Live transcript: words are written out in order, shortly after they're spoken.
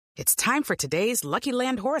It's time for today's Lucky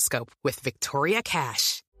Land horoscope with Victoria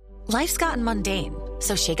Cash. Life's gotten mundane,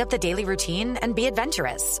 so shake up the daily routine and be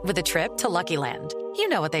adventurous with a trip to Lucky Land. You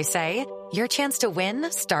know what they say, your chance to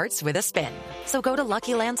win starts with a spin. So go to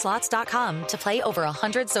LuckyLandSlots.com to play over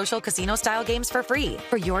 100 social casino-style games for free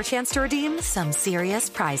for your chance to redeem some serious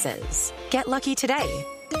prizes. Get lucky today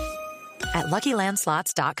at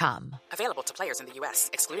LuckyLandSlots.com. Available to players in the U.S.,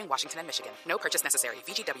 excluding Washington and Michigan. No purchase necessary.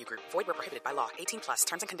 VGW Group. Void where prohibited by law. 18 plus.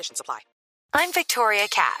 Terms and conditions apply. I'm Victoria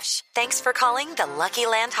Cash. Thanks for calling the Lucky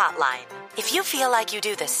Land Hotline. If you feel like you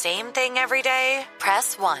do the same thing every day,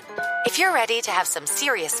 press 1. If you're ready to have some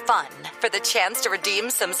serious fun for the chance to redeem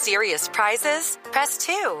some serious prizes, press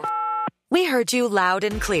 2. We heard you loud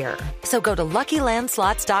and clear. So go to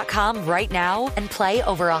LuckyLandSlots.com right now and play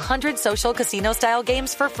over 100 social casino-style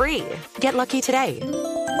games for free. Get lucky today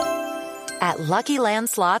at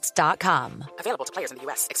LuckyLandSlots.com. Available to players in the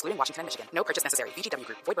U.S., excluding Washington and Michigan. No purchase necessary. VGW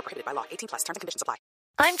Group. Void where prohibited by law. 18 plus. Terms and conditions apply.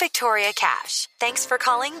 I'm Victoria Cash. Thanks for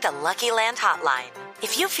calling the Lucky Land Hotline.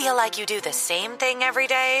 If you feel like you do the same thing every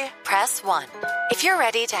day, press 1. If you're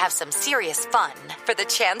ready to have some serious fun for the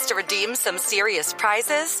chance to redeem some serious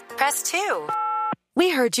prizes, press 2. We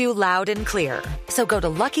heard you loud and clear. So go to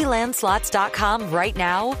LuckyLandSlots.com right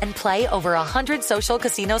now and play over 100 social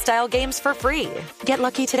casino-style games for free. Get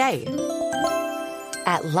lucky today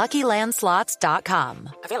at LuckyLandSlots.com.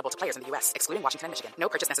 Available to players in the U.S., excluding Washington and Michigan. No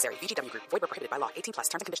purchase necessary. VGW Group. Void where prohibited by law. 18 plus.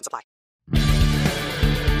 Terms and conditions apply.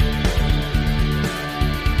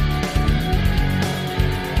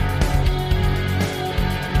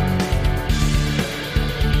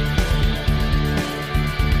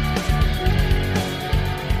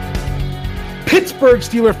 Pittsburgh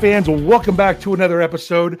Steelers fans, welcome back to another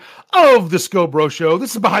episode of the Scho Bro Show.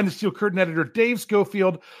 This is Behind the Steel Curtain editor Dave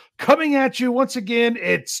Schofield coming at you once again.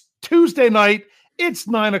 It's Tuesday night. It's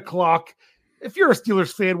 9 o'clock. If you're a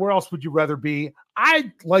Steelers fan, where else would you rather be?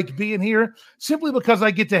 I like being here simply because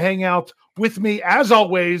I get to hang out with me, as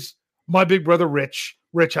always, my big brother, Rich.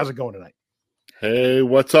 Rich, how's it going tonight? Hey,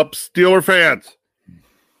 what's up, Steeler fans?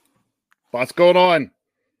 What's going on?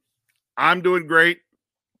 I'm doing great.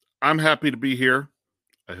 I'm happy to be here.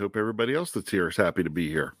 I hope everybody else that's here is happy to be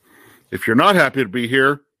here. If you're not happy to be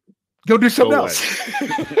here, go do something else.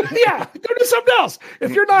 Yeah, go do something else.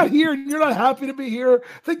 If you're not here and you're not happy to be here,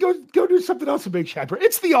 then go do something else that makes you happy.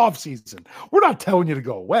 It's the off season. We're not telling you to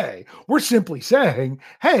go away. We're simply saying,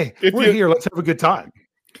 hey, we're here. Let's have a good time.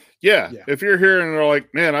 Yeah. If you're here and they're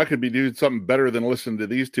like, man, I could be doing something better than listening to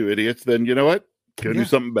these two idiots, then you know what? Go do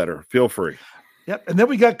something better. Feel free. Yep. And then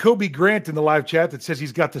we got Kobe Grant in the live chat that says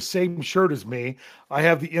he's got the same shirt as me. I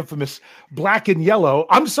have the infamous black and yellow.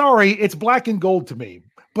 I'm sorry, it's black and gold to me.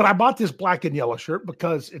 But I bought this black and yellow shirt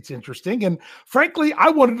because it's interesting. And frankly, I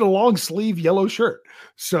wanted a long sleeve yellow shirt.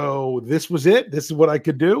 So this was it. This is what I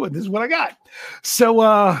could do. And this is what I got. So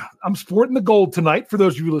I'm sporting the gold tonight for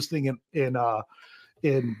those of you listening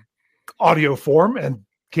in audio form and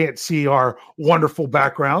can't see our wonderful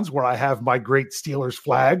backgrounds where I have my great Steelers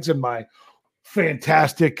flags and my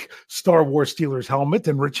fantastic Star Wars Steelers helmet.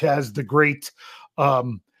 And Rich has the great,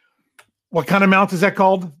 what kind of mount is that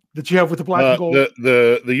called that you have with the black and gold?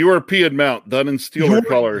 The European mount done in Steeler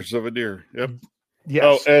colors of a deer. Yep. Yes.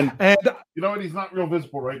 Oh, and you know what? He's not real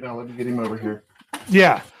visible right now. Let me get him over here.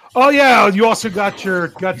 Yeah. Oh yeah. You also got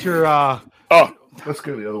your let's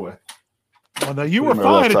go the other way. Well, no, you were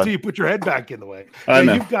fine until you put your head back in the way. I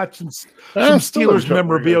know. You've got some Steelers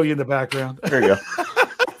memorabilia in the background. There you go.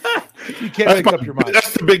 You can't make up your mind.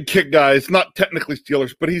 That's the big kick guy. It's not technically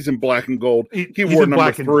Steelers, but he's in black and gold. He wore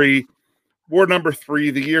number 3. Wore number 3.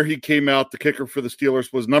 The year he came out, the kicker for the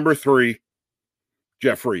Steelers was number 3,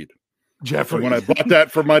 Jeff Reed. Jeff Reed. When I bought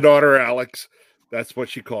that for my daughter, Alex, that's what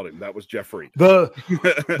she called him. That was Jeff Reed. The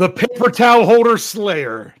paper towel holder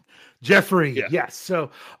slayer. Jeff Reed. Yeah. Yes. So,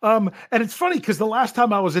 and it's funny because the last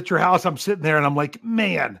time I was at your house, I'm sitting there and I'm like,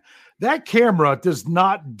 man, that camera does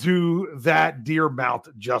not do that deer mount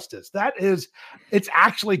justice. It's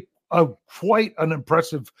actually quite an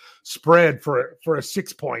impressive spread for a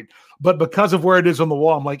 6-point, but because of where it is on the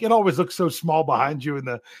wall, I'm like, it always looks so small behind you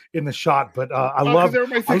in the shot. But I love.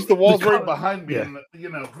 Everybody thinks the wall's right behind me, and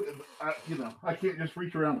I can't just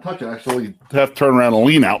reach around and touch it. I actually have to turn around and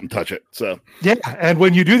lean out and touch it. So yeah, and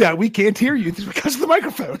when you do that, we can't hear you because of the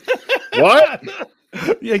microphone. What?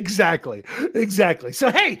 Exactly. So,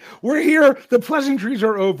 hey, we're here. The pleasantries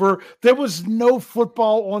are over. There was no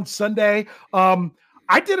football on Sunday.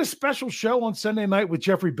 I did a special show on Sunday night with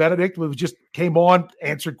Jeffrey Benedict. We just came on,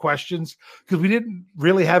 answered questions because we didn't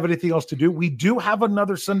really have anything else to do. We do have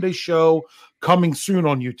another Sunday show coming soon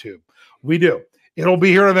on YouTube. We do. It'll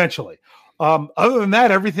be here eventually. Other than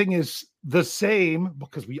that, everything is the same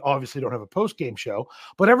because we obviously don't have a post-game show,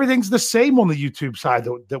 but everything's the same on the YouTube side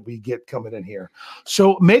that we get coming in here.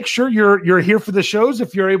 So make sure you're here for the shows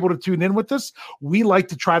if you're able to tune in with us. We like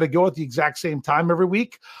to try to go at the exact same time every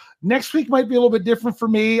week. Next week might be a little bit different for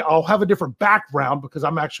me. I'll have a different background because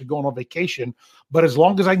I'm actually going on vacation. But as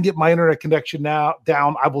long as I can get my internet connection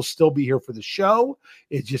down, I will still be here for the show.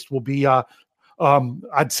 It just will be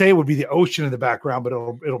I'd say it would be the ocean in the background, but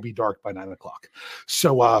it'll be dark by 9 o'clock.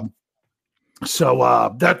 So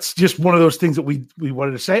that's just one of those things that we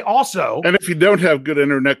wanted to say. Also, and if you don't have good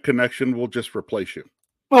internet connection, we'll just replace you.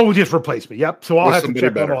 Oh, we'll just replace me. Yep. So I'll have to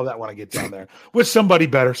check better on all that when I get down there with somebody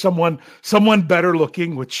better, someone better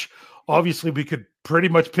looking, which obviously we could pretty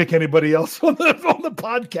much pick anybody else on the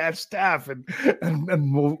podcast staff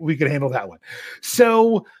and we could handle that one.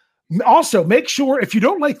 So also make sure if you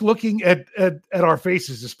don't like looking at our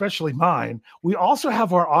faces, especially mine, we also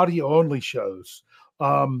have our audio only shows.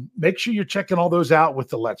 Make sure you're checking all those out with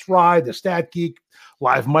the Let's Ride, the Stat Geek,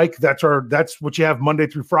 Live Mike. That's what you have Monday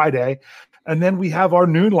through Friday. And then we have our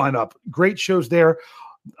noon lineup. Great shows there.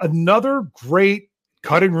 Another great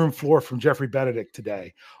cutting room floor from Jeffrey Benedict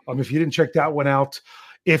today. If you didn't check that one out,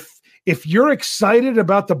 if you're excited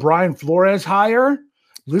about the Brian Flores hire,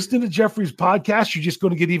 listening to Jeffrey's podcast, you're just going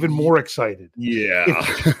to get even more excited. Yeah.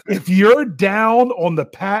 If you're down on the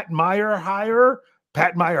Pat Meyer hire,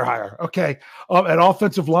 okay, at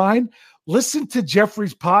offensive line, listen to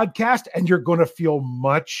Jeffrey's podcast and you're going to feel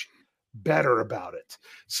much better about it.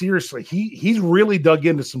 Seriously, he's really dug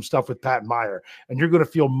into some stuff with Pat Meyer, and you're going to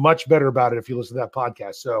feel much better about it if you listen to that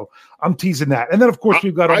podcast. So I'm teasing that. And then, of course,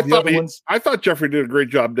 we've got all the other ones. I thought Jeffrey did a great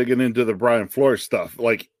job digging into the Brian Flores stuff.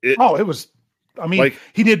 It was. I mean,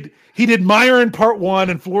 he did Meyer in part 1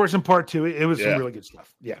 and Flores in part 2. It was some really good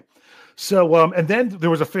stuff. Yeah. So, and then there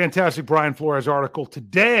was a fantastic Brian Flores article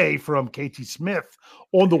today from KT Smith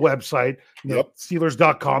on the website,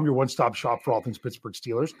 Steelers.com, your one-stop shop for all things Pittsburgh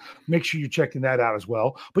Steelers. Make sure you're checking that out as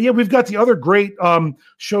well. But yeah, we've got the other great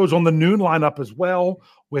shows on the noon lineup as well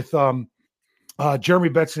with Jeremy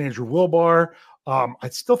Betts and Andrew Wilbar. I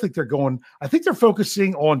still think I think they're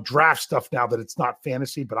focusing on draft stuff now that it's not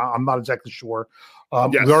fantasy, but I'm not exactly sure. We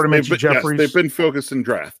already mentioned Jeffries. Yes, they've been focused in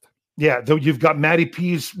draft. Yeah, though you've got Matty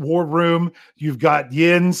P's War Room, you've got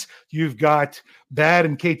Yins, you've got Bad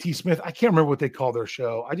and KT Smith. I can't remember what they call their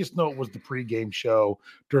show. I just know it was the pregame show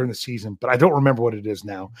during the season, but I don't remember what it is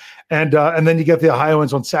now. And then you get the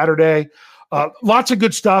Ohioans on Saturday. Lots of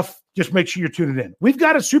good stuff. Just make sure you're tuning in. We've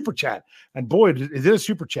got a super chat, and boy, is it a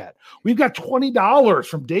super chat. We've got $20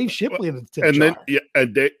 from Dave Shipley in the tip and jar.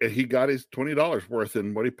 Then he got his $20 worth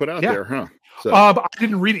in what he put out there, huh? So. I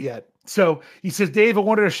didn't read it yet. So he says, Dave, I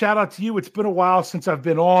wanted to shout out to you. It's been a while since I've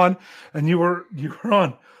been on, and you were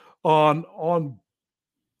on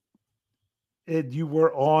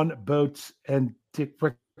boats, and Dick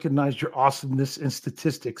recognized your awesomeness in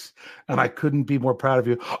statistics, and I couldn't be more proud of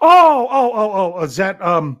you. Is that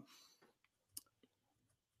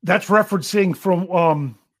that's referencing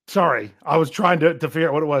from sorry, I was trying to figure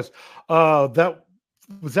out what it was. That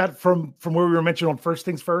was that from where we were mentioned on First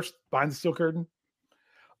Things First, Behind the Steel Curtain,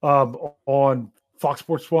 on Fox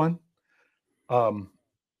Sports 1. I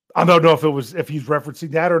don't know if he's referencing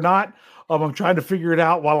that or not. I'm trying to figure it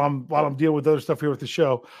out while I'm dealing with other stuff here with the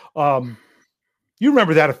show. You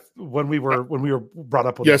remember that when we were brought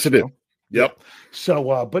up on yes, I did. Yep.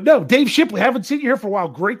 So, but no, Dave Shipley, haven't seen you here for a while.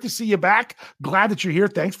 Great to see you back. Glad that you're here.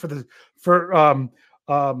 Thanks for the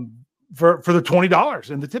 $20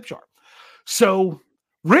 in the tip jar. So,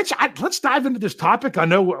 Rich, let's dive into this topic. I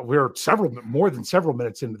know we're more than several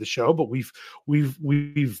minutes into the show, but we've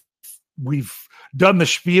done the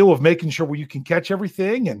spiel of making sure where you can catch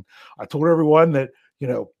everything. And I told everyone that,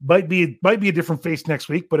 might be a different face next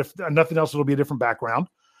week, but if nothing else, it'll be a different background.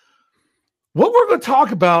 What we're going to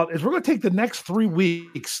talk about is we're going to take the next 3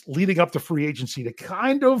 weeks leading up to free agency to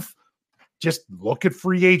kind of just look at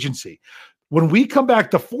free agency. When we come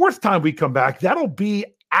back, the fourth time we come back, that'll be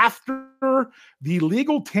after the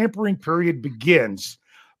legal tampering period begins,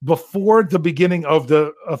 before the beginning of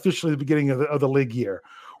the league year,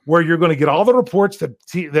 where you're going to get all the reports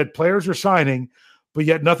that players are signing, but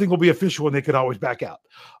yet nothing will be official and they could always back out.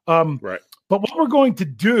 Right. But what we're going to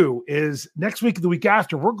do is next week and the week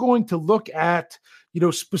after, we're going to look at,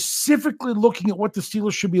 specifically looking at what the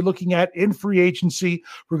Steelers should be looking at in free agency.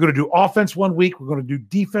 We're going to do offense 1 week. We're going to do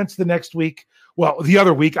defense the next week. Well, the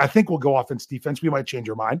other week, I think we'll go offense, defense. We might change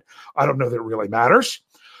our mind. I don't know that it really matters.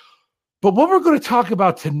 But what we're going to talk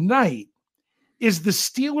about tonight is the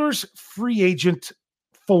Steelers' free agent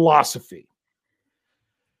philosophy.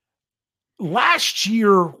 Last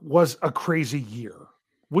year was a crazy year.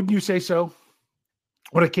 Wouldn't you say so?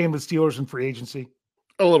 when it came to Steelers and free agency?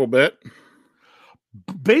 A little bit.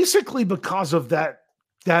 Basically because of that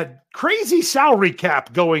crazy salary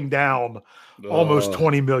cap going down almost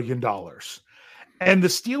 $20 million. And the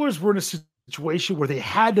Steelers were in a situation where they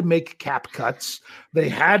had to make cap cuts. They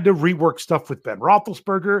had to rework stuff with Ben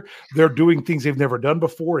Roethlisberger. They're doing things they've never done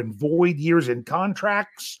before and void years in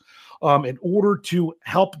contracts in order to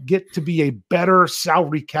help get to be a better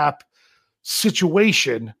salary cap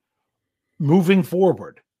situation moving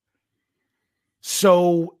forward.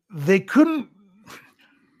 So they couldn't.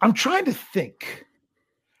 I'm trying to think.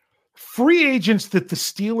 Free agents that the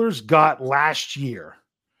Steelers got last year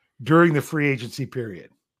during the free agency period.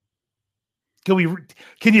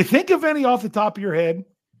 Can you think of any off the top of your head?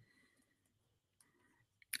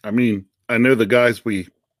 I mean, I know the guys we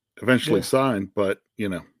eventually signed, but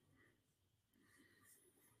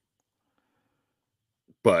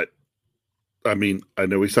I mean, I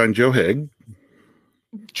know we signed Joe Haeg.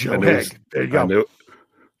 There you go.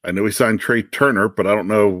 I know we signed Trey Turner, but I don't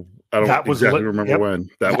know. I don't exactly remember when.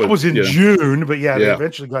 That was in June, but they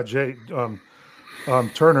eventually got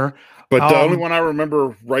Turner. But the only one I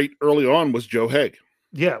remember right early on was Joe Haeg.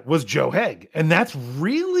 Yeah, was Joe Haeg. And that's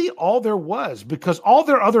really all there was, because all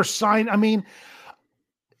their other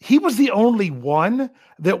he was the only one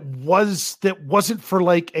that wasn't for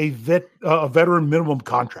like a veteran minimum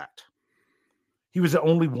contract. He was the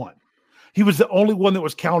only one. He was the only one that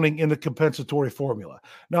was counting in the compensatory formula.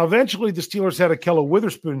 Now, eventually, the Steelers had Ahkello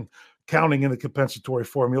Witherspoon counting in the compensatory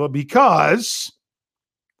formula because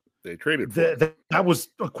they traded that was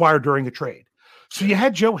acquired during a trade. So you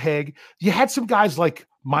had Joe Haeg. You had some guys like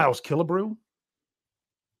Miles Killebrew.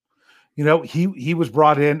 He was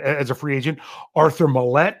brought in as a free agent. Arthur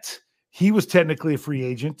Millette, he was technically a free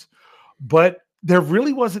agent, but there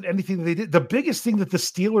really wasn't anything that they did. The biggest thing that the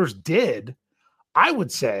Steelers did, I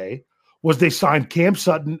would say, was they signed Cam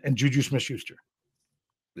Sutton and Juju Smith-Schuster.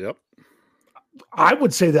 Yep. I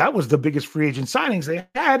would say that was the biggest free agent signings they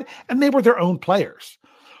had, and they were their own players.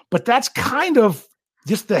 But that's kind of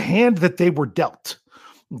just the hand that they were dealt.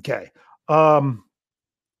 Okay. All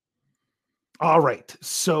right.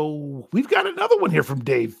 So we've got another one here from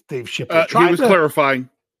Dave Shipper. He was clarifying.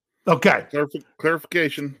 Okay.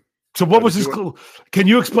 Clarification. So what was his clue? Can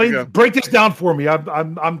you explain? Break this down for me.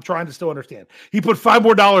 I'm trying to still understand. He put $5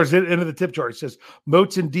 more into the tip jar. He says,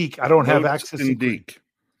 Moats and Deke, I don't have access to Deke.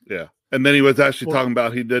 Yeah. And then he was actually talking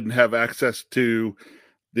about he didn't have access to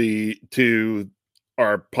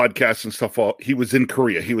our podcasts and stuff. He was in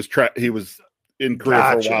Korea. He was in Korea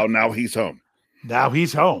for a while. Now he's home.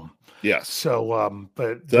 Yes. So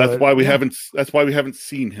that's why we haven't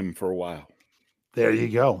seen him for a while. There you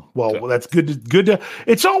go. Well, that's good to.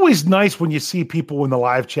 It's always nice when you see people in the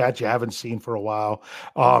live chat you haven't seen for a while,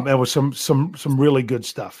 and with some really good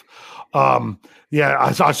stuff.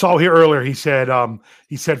 I saw here earlier. He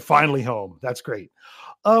said finally home. That's great.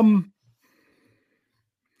 The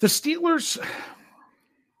Steelers.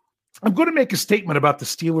 I'm going to make a statement about the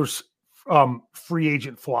Steelers' free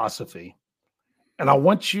agent philosophy, and I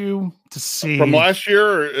want you to see from last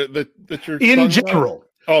year or that you're in general. About?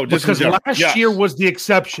 Oh, just because last year was the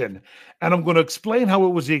exception, and I'm going to explain how it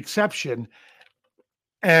was the exception,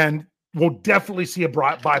 and we'll definitely see a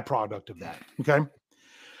byproduct of that. Okay.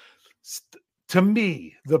 To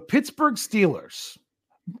me, the Pittsburgh Steelers,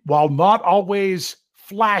 while not always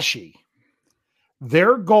flashy,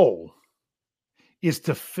 their goal is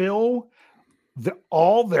to fill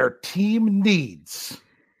all their team needs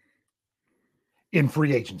in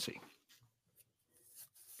free agency.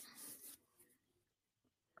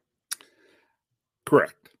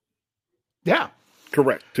 Correct. Yeah.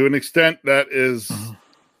 Correct. To an extent that is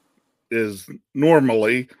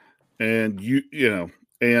normally, and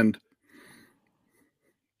and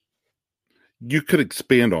you could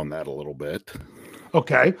expand on that a little bit.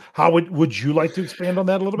 Okay. How would you like to expand on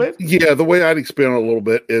that a little bit? Yeah, the way I'd expand on it a little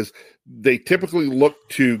bit is they typically look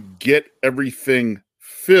to get everything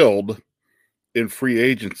filled in free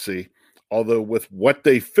agency, although with what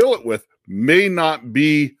they fill it with may not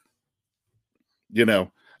be,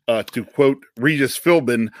 to quote Regis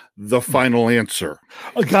Philbin, the final answer.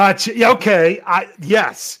 Gotcha. Yeah, okay.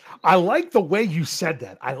 Yes. I like the way you said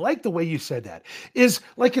that. Is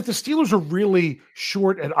like if the Steelers are really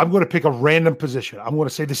short, and I'm going to pick a random position. I'm going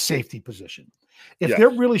to say the safety position. If they're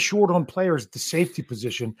really short on players at the safety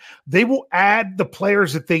position, they will add the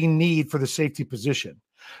players that they need for the safety position.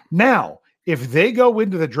 Now, if they go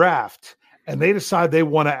into the draft and they decide they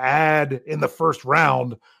want to add in the first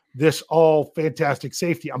round this all fantastic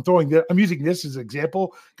safety, I'm using this as an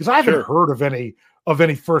example because I haven't heard of any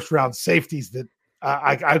first round safeties that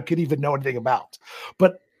I could even know anything about.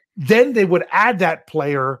 But then they would add that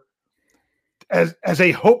player as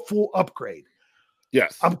a hopeful upgrade.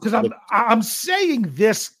 Yes. Because I'm saying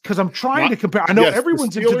this because I'm trying to compare. I know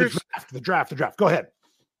everyone's into the draft. Go ahead.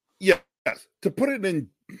 Yes. To put it in,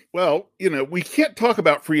 well, we can't talk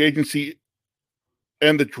about free agency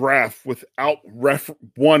and the draft without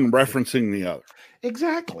one referencing the other.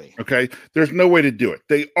 Exactly. Okay. There's no way to do it.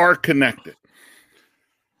 They are connected.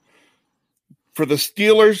 For the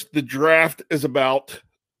Steelers, the draft is about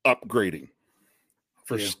upgrading.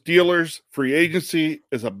 For Steelers, free agency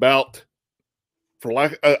is about, for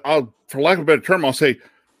lack of a better term, I'll say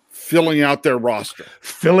filling out their roster.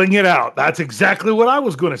 Filling it out. That's exactly what I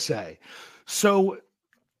was going to say. So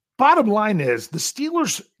bottom line is the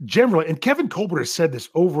Steelers generally, and Kevin Colbert has said this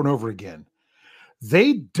over and over again,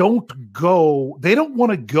 they don't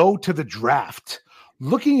want to go to the draft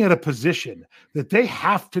looking at a position that they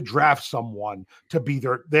have to draft someone to be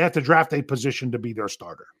they have to draft a position to be their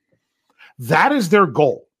starter. That is their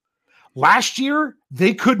goal. Last year,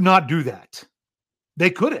 they could not do that. They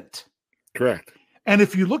couldn't. Correct. And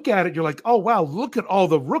if you look at it, you're like, oh, wow, look at all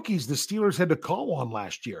the rookies the Steelers had to call on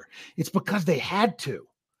last year. It's because they had to,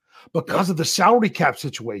 because of the salary cap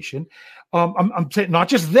situation. I'm saying not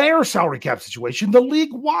just their salary cap situation, the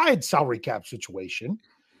league-wide salary cap situation.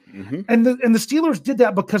 Mm-hmm. And the Steelers did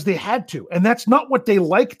that because they had to. And that's not what they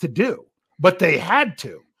like to do, but they had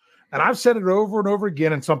to. And I've said it over and over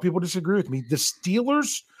again, and some people disagree with me. The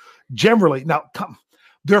Steelers generally, now,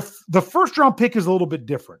 the first-round pick is a little bit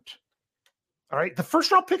different. All right, the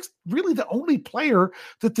first-round pick's really the only player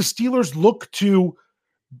that the Steelers look to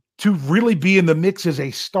really be in the mix as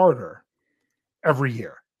a starter every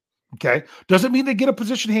year. Okay, doesn't mean they get a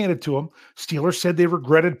position handed to them. Steelers said they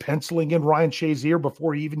regretted penciling in Ryan Shazier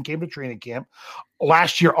before he even came to training camp.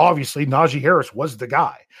 Last year, obviously, Najee Harris was the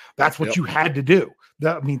guy. That's what you had to do.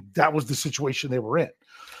 That was the situation they were in.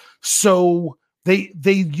 So they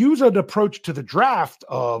use an approach to the draft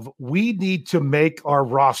of we need to make our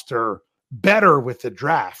roster better with the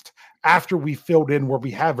draft after we filled in where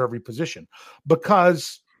we have every position,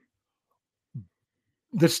 because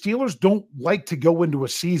the Steelers don't like to go into a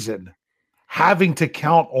season having to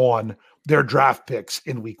count on their draft picks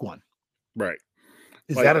in week one. Right.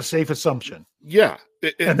 Is that a safe assumption? Yeah.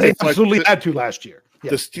 And they absolutely had to last year.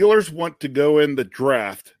 Yeah. The Steelers want to go in the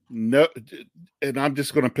draft. No, and I'm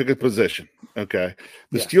just going to pick a position. Okay.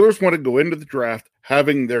 The Steelers want to go into the draft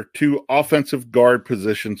having their two offensive guard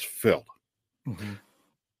positions filled. Mm-hmm.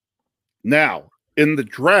 Now, in the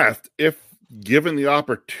draft, if given the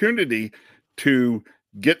opportunity to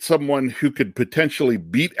get someone who could potentially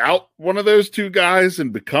beat out one of those two guys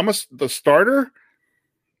and become the starter,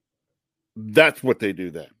 that's what they do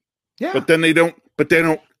then. Yeah. But then they don't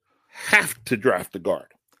have to draft the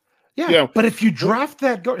guard. Yeah. But if you draft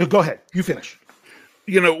that guard, go ahead. You finish.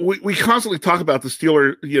 We constantly talk about the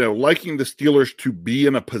Steelers, liking the Steelers to be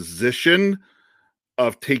in a position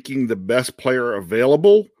of taking the best player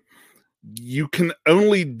available. You can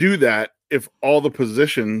only do that if all the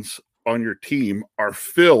positions on your team are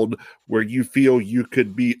filled where you feel you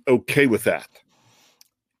could be okay with that.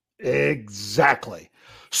 Exactly.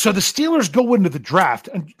 So the Steelers go into the draft,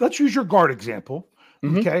 and let's use your guard example.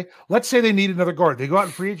 Mm-hmm. Okay. Let's say they need another guard. They go out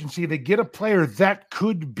in free agency. They get a player that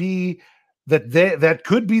could be that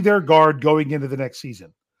could be their guard going into the next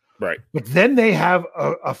season. Right. But then they have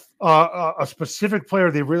a specific player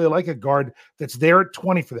they really like, a guard that's there at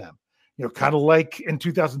 20 for them. Kind of like in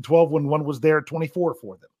 2012 when one was there at 24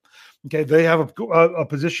 for them. Okay, they have a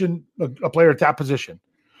position, a player at that position.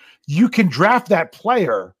 You can draft that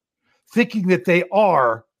player thinking that they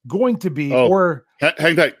are going to be,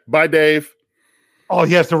 hang tight. Bye, Dave. Oh,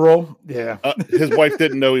 he has to roll? Yeah. His wife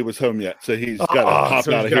didn't know he was home yet, so he's got to hop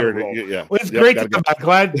out of here. Well, it's great to come back.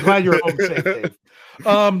 Glad you're home safe, Dave.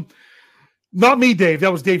 Not me, Dave.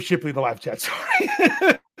 That was Dave Shipley in the live chat.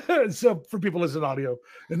 Sorry. So for people listening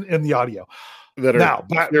in the audio. That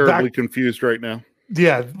are terribly confused right now.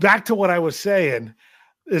 Yeah, back to what I was saying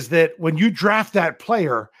is that when you draft that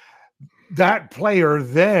player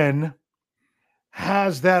then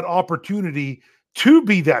has that opportunity to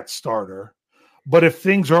be that starter. But if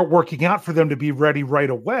things aren't working out for them to be ready right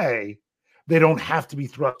away, they don't have to be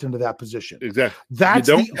thrust into that position. Exactly. That's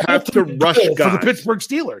you don't have to rush guys for the Pittsburgh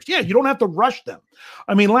Steelers. Yeah, you don't have to rush them.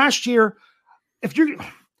 I mean, last year, the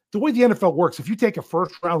way the NFL works, if you take a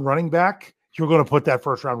first-round running back, you're going to put that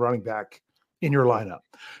first-round running back in your lineup,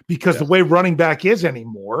 because the way running back is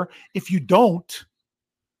anymore, if you don't,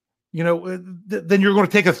 then you're going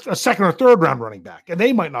to take a second or third round running back, and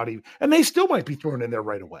they might not even, and they still might be thrown in there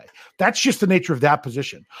right away. That's just the nature of that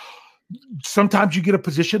position. Sometimes you get a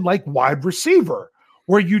position like wide receiver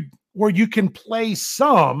where where you can play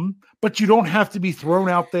some, but you don't have to be thrown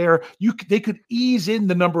out there. They could ease in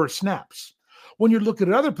the number of snaps. When you look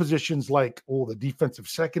at other positions like the defensive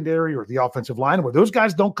secondary or the offensive line, where those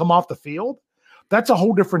guys don't come off the field, that's a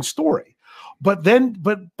whole different story. But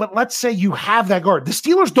let's say you have that guard. The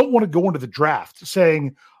Steelers don't want to go into the draft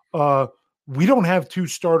saying, we don't have 2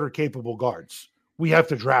 starter capable guards. We have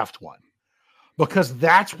to draft one, because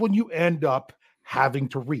that's when you end up having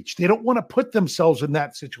to reach. They don't want to put themselves in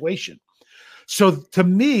that situation. So to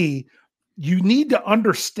me, you need to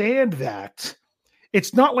understand that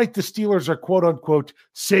it's not like the Steelers are quote unquote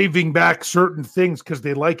saving back certain things because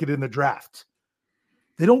they like it in the draft.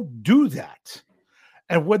 They don't do that.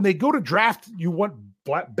 And when they go to draft, you want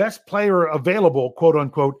best player available, quote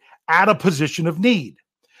unquote, at a position of need.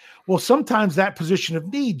 Well, sometimes that position of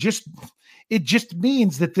need just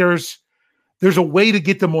means that there's a way to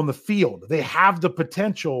get them on the field. They have the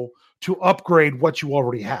potential to upgrade what you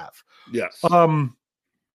already have. Yes. I'm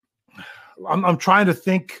trying to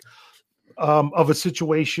think of a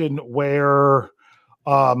situation where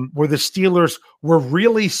the Steelers were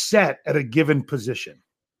really set at a given position.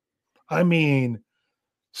 I mean,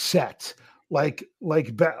 set like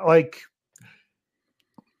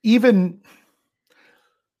even.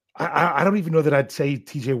 I don't even know that I'd say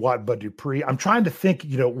TJ Watt and Bud Dupree. I'm trying to think,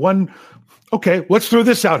 okay, let's throw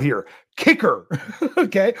this out here. Kicker,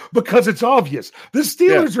 okay, because it's obvious. The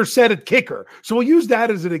Steelers are set at kicker. So we'll use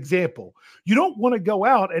that as an example. You don't want to go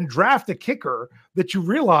out and draft a kicker that you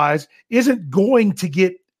realize isn't going to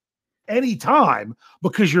get any time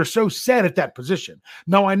because you're so set at that position.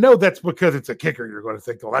 Now, I know that's because it's a kicker. You're going to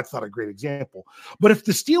think, oh, that's not a great example. But if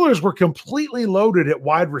the Steelers were completely loaded at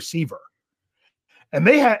wide receiver, and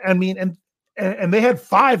they had, and they had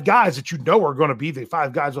 5 guys that are going to be the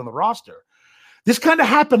 5 guys on the roster. This kind of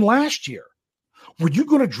happened last year. Were you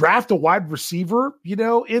going to draft a wide receiver,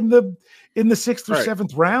 in the 6th or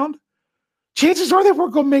 7th round? Chances are they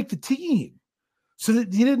weren't going to make the team. So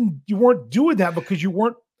that you weren't doing that because you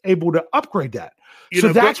weren't able to upgrade that.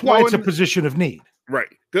 That's why it's a position of need. Right.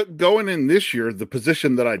 Going in this year, the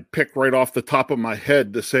position that I'd pick right off the top of my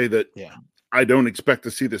head to say that I don't expect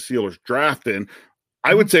to see the Steelers draft in,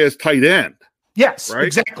 I would say is tight end. Yes, right?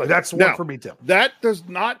 Exactly. That's one for me too. That does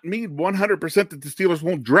not mean 100% that the Steelers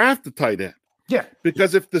won't draft the tight end. Yeah.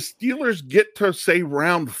 Because if the Steelers get to, say,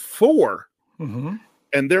 round 4, and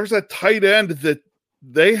there's a tight end that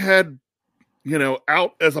they had,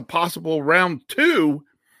 out as a possible round 2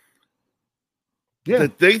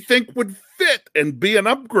 that they think would fit and be an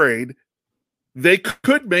upgrade, they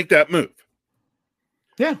could make that move.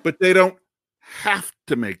 Yeah. But they don't have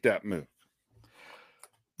to make that move.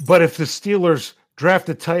 But if the Steelers draft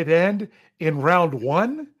a tight end in round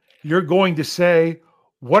 1, you're going to say,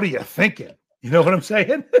 what are you thinking? You know what I'm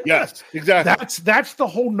saying? Yes, exactly. That's the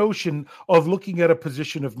whole notion of looking at a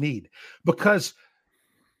position of need. Because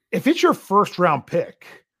if it's your first round pick,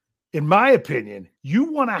 in my opinion, you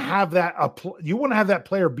want to have that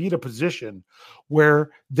player be in a position where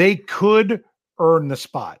they could earn the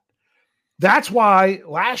spot. That's why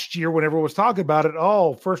last year, when everyone was talking about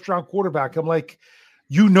it, first round quarterback, I'm like,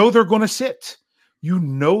 they're going to sit.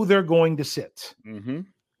 They're going to sit.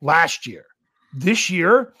 Last year. This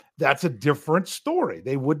year, that's a different story.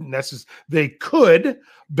 They wouldn't necessarily, they could,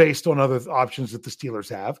 based on other options that the Steelers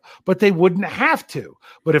have, but they wouldn't have to.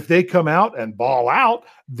 But if they come out and ball out,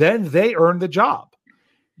 then they earn the job.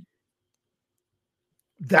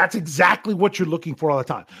 That's exactly what you're looking for all the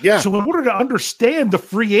time. Yeah. So in order to understand the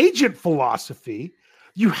free agent philosophy,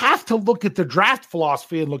 you have to look at the draft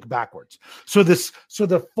philosophy and look backwards. So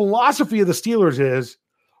the philosophy of the Steelers is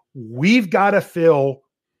we've got to fill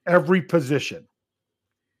every position.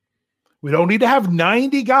 We don't need to have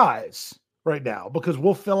 90 guys right now because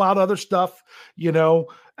we'll fill out other stuff,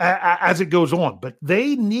 as it goes on. But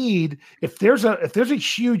they need, if there's a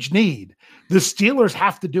huge need, the Steelers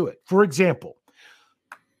have to do it. For example,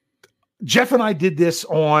 Jeff and I did this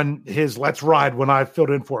on his Let's Ride when I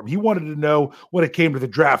filled in for him. He wanted to know when it came to the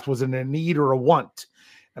draft, was it a need or a want?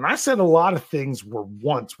 And I said a lot of things were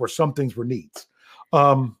wants, where some things were needs.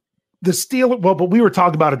 The Steelers, but we were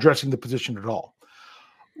talking about addressing the position at all.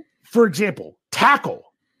 For example,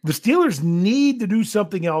 tackle. The Steelers need to do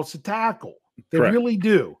something else to tackle. They Correct. really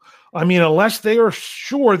do. I mean, unless they are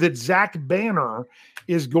sure that Zach Banner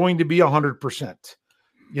is going to be 100%.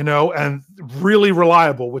 And really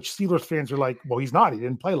reliable, which Steelers fans are like, well, he's not. He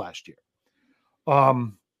didn't play last year.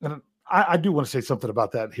 And I do want to say something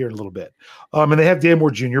about that here in a little bit. And they have Dan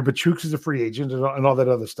Moore Jr., but Chooks is a free agent and all that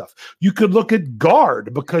other stuff. You could look at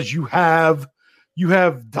guard because you have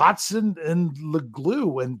Dotson and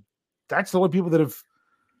LeGlue, and that's the only people that have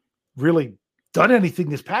really done anything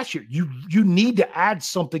this past year. You need to add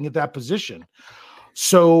something at that position.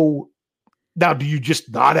 So now, do you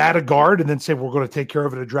just not add a guard and then say we're going to take care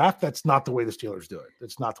of it at draft? That's not the way the Steelers do it.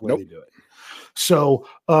 That's not the way they do it. So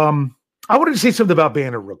I wanted to say something about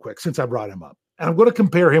Banner real quick since I brought him up. And I'm going to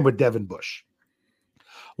compare him with Devin Bush.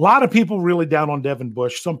 A lot of people really down on Devin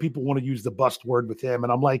Bush. Some people want to use the bust word with him.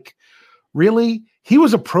 And I'm like, really? He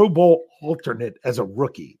was a Pro Bowl alternate as a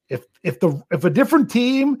rookie. If a different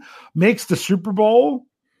team makes the Super Bowl,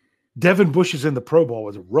 Devin Bush is in the Pro Bowl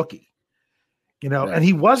as a rookie. And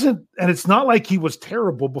he wasn't, and it's not like he was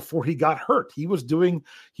terrible before he got hurt.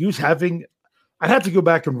 I'd have to go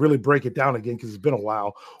back and really break it down again because it's been a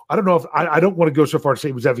while. I don't know if I don't want to go so far to say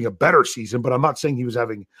he was having a better season, but I'm not saying he was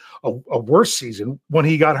having a worse season when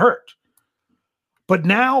he got hurt. But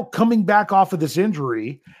now coming back off of this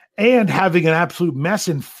injury and having an absolute mess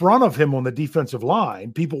in front of him on the defensive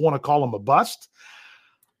line, people want to call him a bust.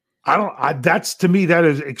 To me, that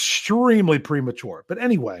is extremely premature. But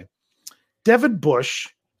anyway, Devin Bush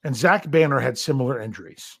and Zach Banner had similar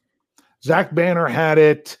injuries. Zach Banner had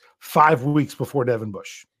it 5 weeks before Devin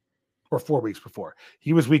Bush, or 4 weeks before.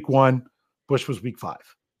 He was week 1. Bush was week 5.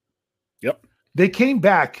 Yep. They came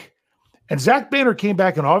back, and Zach Banner came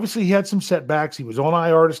back, and obviously he had some setbacks. He was on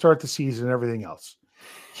IR to start the season and everything else.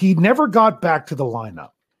 He never got back to the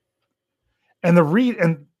lineup.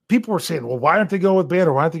 And people were saying, well, why aren't they going with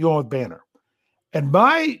Banner? Why aren't they going with Banner? And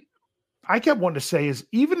I kept wanting to say is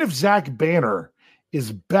even if Zach Banner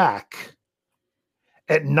is back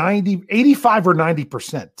at 85 or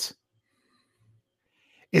 90%,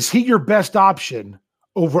 is he your best option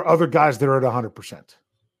over other guys that are at 100%?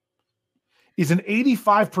 Is an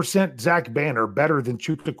 85% Zach Banner better than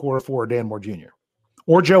Chuka Okorafor or Dan Moore Jr.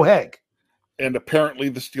 or Joe Haeg? And apparently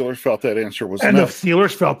the Steelers felt that answer was no. No. The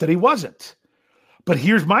Steelers felt that he wasn't. But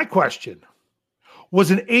here's my question.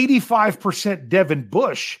 Was an 85% Devin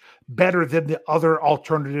Bush better than the other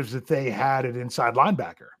alternatives that they had at inside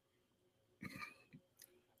linebacker?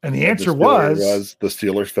 And the answer was the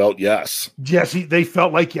Steelers felt yes. Yes, they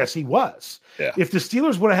felt like yes, he was. Yeah. If the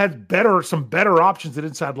Steelers would have had some better options at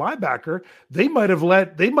inside linebacker,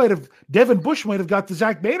 Devin Bush might have got the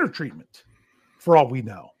Zach Banner treatment, for all we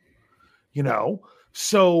know.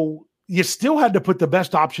 So you still had to put the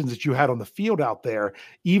best options that you had on the field out there,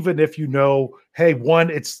 even if hey,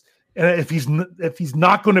 if he's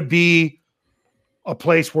not going to be a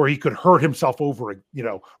place where he could hurt himself over,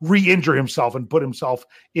 re-injure himself and put himself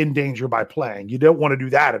in danger by playing. You don't want to do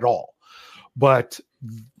that at all. But,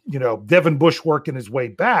 Devin Bush working his way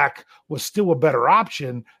back was still a better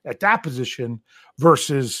option at that position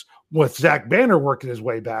versus with Zach Banner working his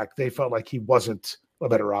way back. They felt like he wasn't a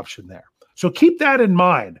better option there. So keep that in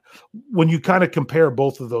mind when you kind of compare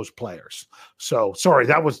both of those players. So sorry,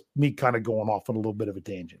 that was me kind of going off on a little bit of a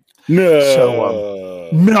tangent. No,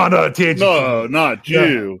 not a tangent. No, not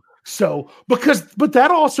you. Yeah. So but that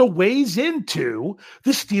also weighs into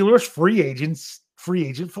the Steelers free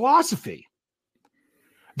agent philosophy.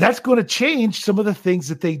 That's going to change some of the things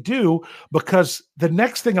that they do, because the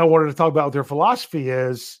next thing I wanted to talk about with their philosophy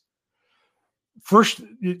is first,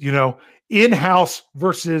 in-house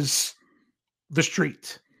versus the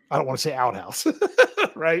street. I don't want to say outhouse,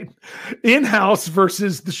 right? In-house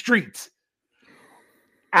versus the street.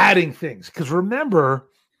 Adding things. Because remember,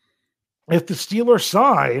 if the Steelers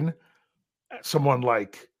sign someone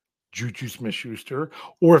like Juju Smith-Schuster,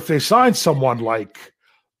 or if they sign someone like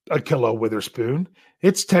Ahkello Witherspoon,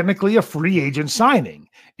 it's technically a free agent signing.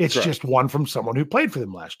 It's just one from someone who played for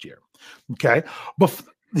them last year. Okay. But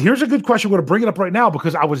here's a good question. I'm going to bring it up right now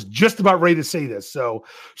because I was just about ready to say this. So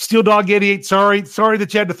Steel Dog 88, sorry that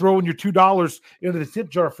you had to throw in your $2 into the tip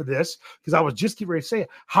jar for this, because I was just getting ready to say it.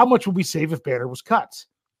 How much would we save if Banner was cut?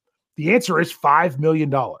 The answer is $5 million.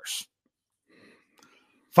 $5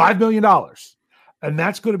 million. And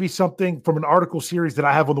that's going to be something from an article series that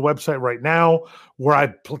I have on the website right now, where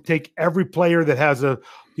I take every player that has a,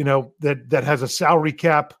 that has a salary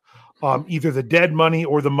cap, either the dead money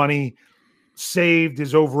or the money saved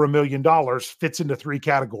is over $1 million, fits into 3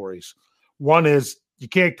 categories. One is you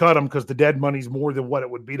can't cut them because the dead money's more than what it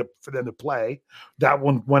would be for them to play. That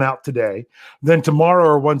one went out today. Then tomorrow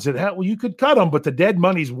are ones that, you could cut them, but the dead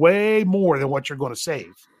money's way more than what you're going to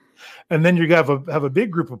save. And then you have a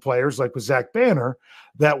big group of players like with Zach Banner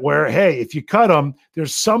that where, hey, if you cut them,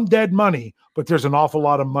 there's some dead money, but there's an awful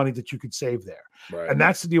lot of money that you could save there. Right. And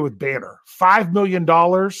that's the deal with Banner. $5 million,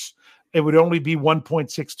 it would only be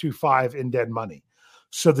 1.625 in dead money.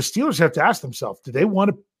 So the Steelers have to ask themselves, do they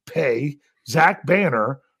want to pay Zach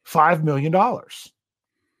Banner $5 million?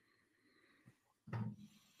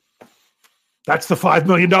 That's the $5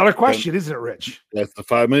 million question, isn't it, Rich? That's the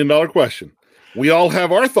 $5 million question. We all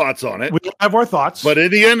have our thoughts on it. We have our thoughts. But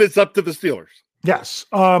in the end, it's up to the Steelers. Yes.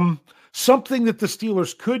 Something that the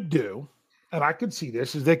Steelers could do, and I could see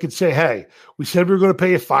this, is they could say, hey, we said we were going to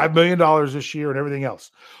pay you $5 million this year and everything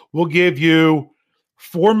else. We'll give you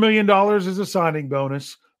 $4 million as a signing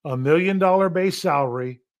bonus, $1 million base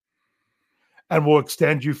salary, and we'll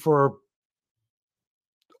extend you for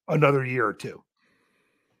another year or two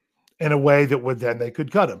in a way that would then they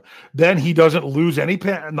could cut him. Then he doesn't lose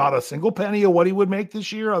not a single penny of what he would make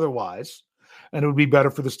this year otherwise, and it would be better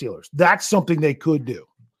for the Steelers. That's something they could do.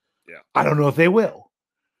 Yeah. I don't know if they will.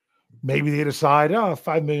 Maybe they decide,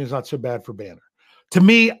 $5 million is not so bad for Banner. To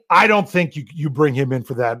me, I don't think you bring him in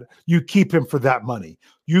for that. You keep him for that money.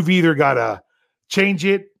 You've either got to change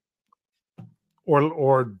it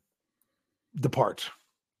or depart.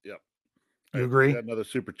 Yep. You agree? Another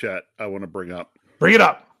super chat I want to bring up. Bring it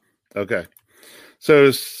up. Okay. So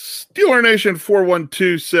Steeler Nation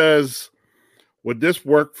 412 says, would this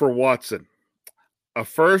work for Watson? A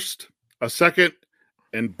first, a second,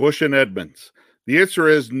 and Bush and Edmonds. The answer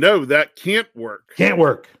is no, that can't work. Can't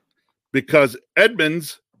work. Because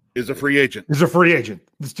Edmonds is a free agent. He's a free agent.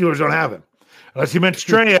 The Steelers don't have him. Unless you meant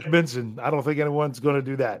Trey Edmonds, and I don't think anyone's going to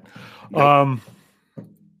do that. Nope.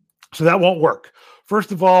 So that won't work.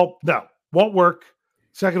 First of all, no, won't work.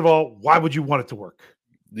 Second of all, why would you want it to work?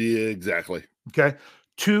 Yeah, exactly. Okay.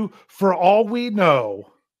 2, for all we know,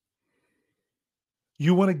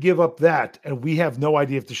 you want to give up that, and we have no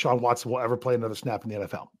idea if Deshaun Watson will ever play another snap in the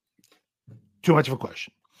NFL. Too much of a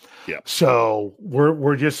question. Yeah. So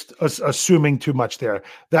we're just assuming too much there.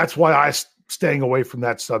 That's why I'm staying away from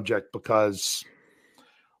that subject, because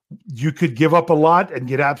you could give up a lot and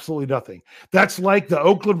get absolutely nothing. That's like the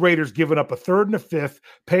Oakland Raiders giving up a 3rd and a 5th,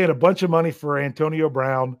 paying a bunch of money for Antonio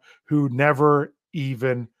Brown, who never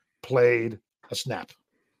even played a snap.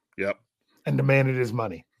 Yep. And demanded his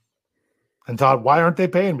money. And thought, why aren't they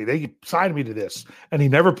paying me? They signed me to this. And he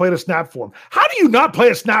never played a snap for him. How do you not play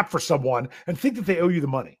a snap for someone and think that they owe you the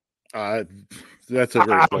money? That's a great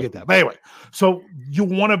I don't get that. But anyway, so you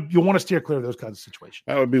want to steer clear of those kinds of situations.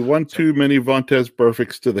 That would be one too many Vontaze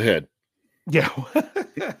Burficts to the head. Yeah.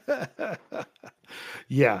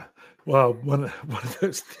 Yeah. Well, one of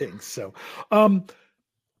those things. So,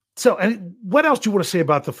 and what else do you want to say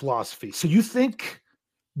about the philosophy? So you think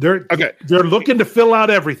they're looking to fill out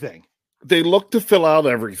everything. They look to fill out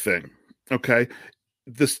everything. Okay.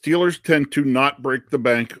 The Steelers tend to not break the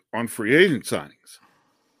bank on free agent signings.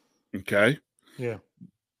 Okay. Yeah.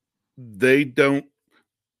 They don't.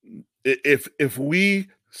 If we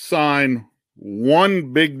sign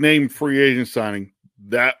one big name free agent signing,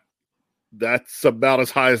 that's about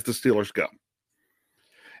as high as the Steelers go.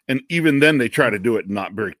 And even then they try to do it and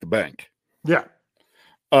not break the bank. Yeah.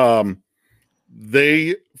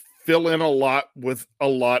 They fill in a lot with a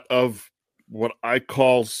lot of what I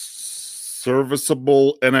call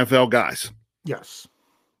serviceable NFL guys. Yes.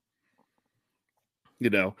 You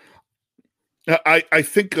know, I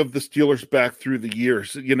think of the Steelers back through the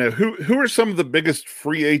years. You know, who are some of the biggest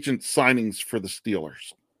free agent signings for the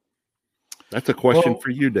Steelers? That's a question for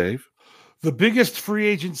you, Dave. The biggest free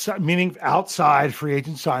agent, meaning outside free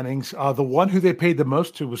agent signings, the one who they paid the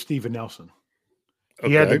most to was Steven Nelson.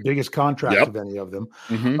 He had the biggest contract of any of them.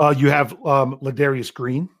 Mm-hmm. You have Ladarius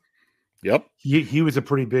Green. Yep. He was a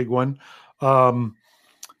pretty big one. Trying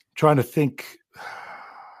to think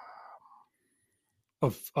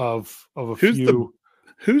of a few.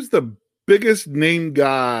 Who's the biggest name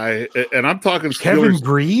guy? And I'm talking Kevin Steelers.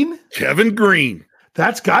 Green. Kevin Green.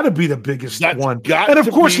 That's got to be the biggest one. And of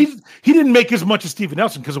course, he didn't make as much as Steven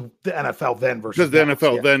Nelson because of the NFL then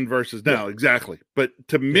versus now. Exactly. But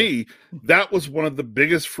to me, that was one of the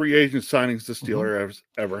biggest free agent signings the Steelers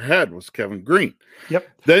ever had was Kevin Green. Yep.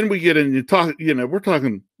 Then we get in, we're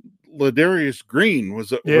talking Ladarius Green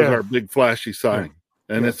was our big flashy signing.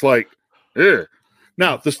 And it's like, yeah.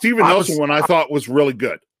 Now, the Steven Nelson one I thought was really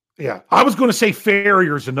good. Yeah. I was going to say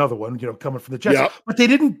Farrier's another one, coming from the Jets. But they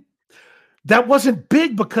didn't. That wasn't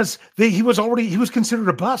big because he was considered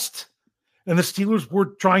a bust, and the Steelers were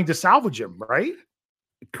trying to salvage him, right?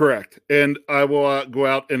 Correct. And I will go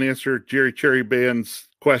out and answer Jerry Cherry Band's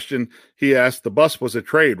question. He asked, the bus was a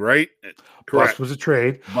trade, right? Correct. Bus was a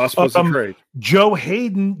trade. Bus was a trade. Joe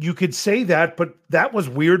Hayden, you could say that, but that was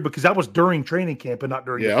weird because that was during training camp and not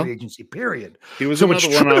during the free agency period. He was another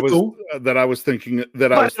one I was thinking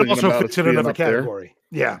about. Also fits in another category.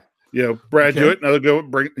 There. Yeah. Brad Jewett, another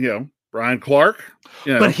go. Brian Clark,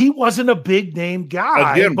 but he wasn't a big name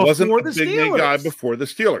guy. Again, wasn't a big name guy before the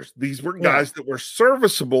Steelers. These were guys that were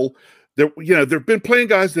serviceable. That there've been playing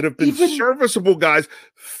guys that have been serviceable guys,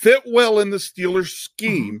 fit well in the Steelers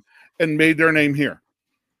scheme, and made their name here.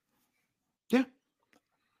 Yeah,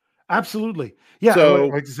 Absolutely. Yeah. So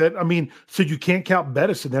Like I said, I mean, so you can't count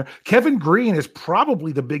Bettis in there. Kevin Green is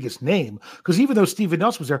probably the biggest name because even though Steven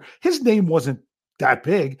Nelson was there, his name wasn't that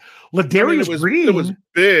big. Ladarius it was Green,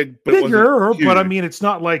 big, but bigger, it but I wasn't huge. mean, it's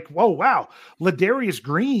not like, whoa, wow. Ladarius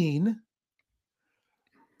Green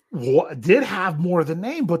did have more of the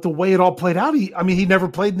name, but the way it all played out, he never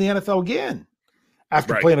played in the NFL again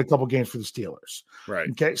after Right. playing a couple games for the Steelers. Right.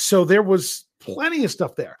 Okay. So there was plenty of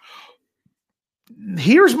stuff there.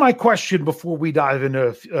 Here's my question before we dive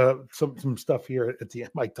into some stuff here at the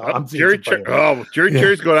end. Mike, I'm Jerry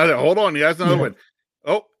Cherry's going out there. Hold on, he has another one.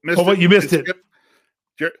 Oh, missed it. You missed it.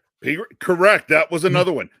 Correct. That was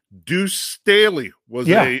another one. Deuce Staley was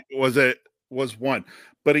one.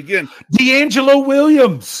 But again, D'Angelo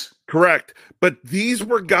Williams. Correct. But these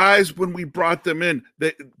were guys when we brought them in.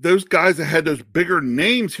 Those guys that had those bigger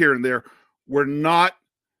names here and there were not.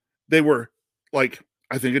 They were like.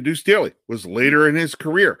 I think a Deuce Staley was later in his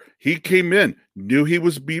career. He came in, knew he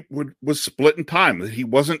was splitting time, that he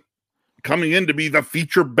wasn't coming in to be the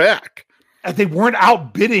feature back. And they weren't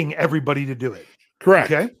outbidding everybody to do it.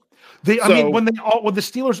 Correct. Okay. When the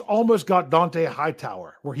Steelers almost got Dante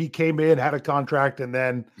Hightower, where he came in, had a contract, and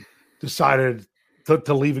then decided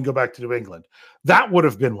to leave and go back to New England. That would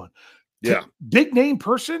have been one. Yeah. Big name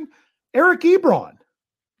person, Eric Ebron.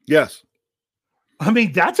 Yes. I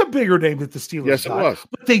mean, that's a bigger name that the Steelers got. It was.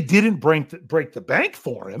 But they didn't break the bank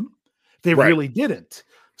for him. They really didn't.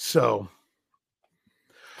 So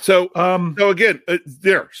again,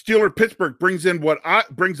 Steeler Pittsburgh brings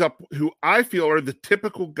up who I feel are the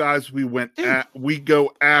typical guys we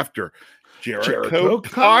go after. Jericho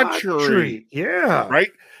Cotchery. Yeah.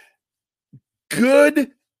 Right?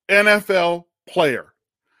 Good NFL player.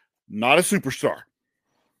 Not a superstar.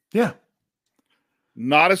 Yeah.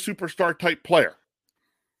 Not a superstar type player.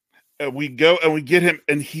 We go and we get him,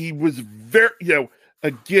 and he was very,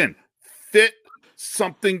 again, fit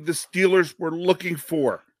something the Steelers were looking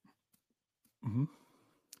for. Mm-hmm.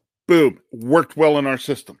 Boom. Worked well in our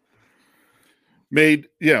system. Made,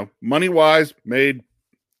 money-wise, made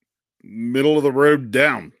middle of the road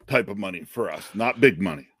down type of money for us, not big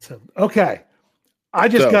money. Okay. I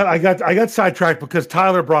got sidetracked because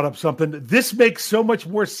Tyler brought up something. This makes so much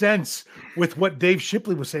more sense with what Dave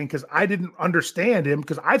Shipley was saying because I didn't understand him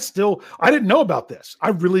because I didn't know about this.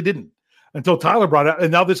 I really didn't until Tyler brought it up. And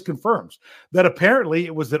now this confirms that apparently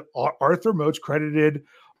it was that Arthur Moats credited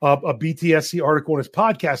a BTSC article on his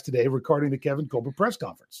podcast today regarding the Kevin Colbert press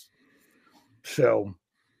conference. So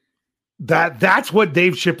that's what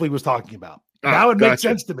Dave Shipley was talking about. Now it makes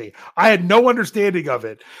sense to me. I had no understanding of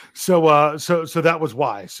it. So that was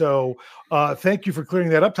why. So thank you for clearing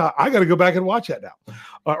that up. I got to go back and watch that now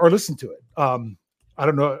or listen to it. I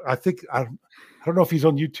don't know. I don't know if he's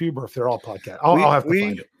on YouTube or if they're all podcasts. I'll have to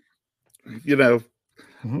find it.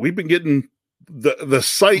 We've been getting the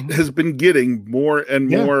site has been getting more and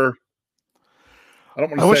more. I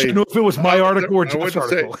don't want to say. I wish I knew if it was my article or Jeff's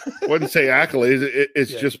article. I wouldn't say accolades.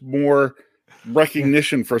 It's just more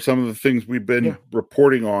recognition for some of the things we've been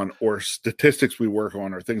reporting on or statistics we work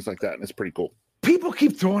on or things like that. And it's pretty cool. People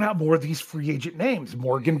keep throwing out more of these free agent names.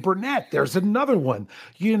 Morgan Burnett. There's another one,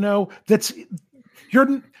 the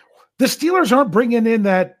Steelers aren't bringing in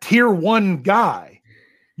that tier 1 guy.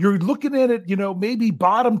 You're looking at it, maybe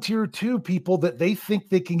bottom tier 2 people that they think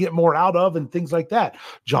they can get more out of and things like that.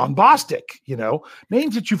 John Bostic,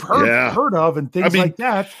 names that you've heard of and things like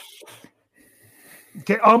that.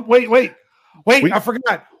 Okay. Wait, I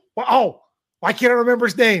forgot. Oh, why can't I remember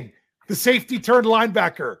his name? The safety turned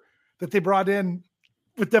linebacker that they brought in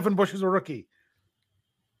with Devin Bush as a rookie.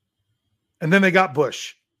 And then they got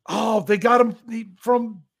Bush. Oh, they got him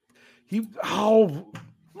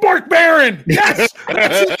Mark Barron. Yes.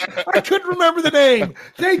 I couldn't remember the name.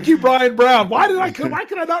 Thank you, Brian Brown. Why could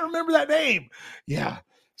I not remember that name? Yeah.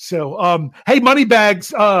 So, hey, Moneybags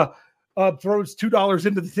throws $2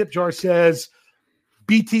 into the tip jar, says,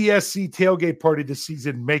 BTSC tailgate party this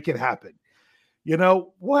season. Make it happen.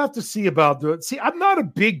 We'll have to see about it. See, I'm not a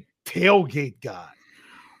big tailgate guy,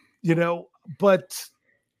 but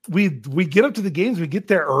we get up to the games, we get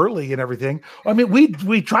there early and everything. I mean,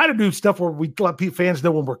 we try to do stuff where we let fans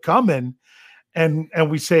know when we're coming and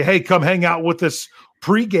we say, hey, come hang out with us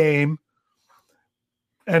pregame.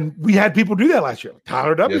 And we had people do that last year.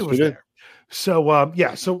 Tyler W was there. So,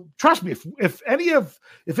 so trust me, if any of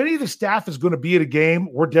the staff is going to be at a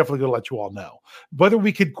game, we're definitely going to let you all know. Whether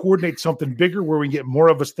we could coordinate something bigger where we get more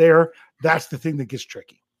of us there, that's the thing that gets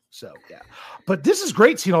tricky. So, yeah. But this is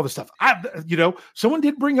great seeing all this stuff. Someone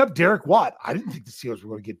did bring up Derek Watt. I didn't think the Steelers were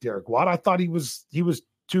going to get Derek Watt. I thought he was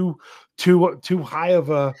too high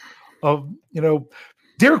of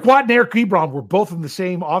Derek Watt and Eric Ebron were both in the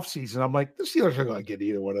same offseason. I'm like, the Steelers are going to get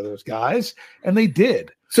either one of those guys. And they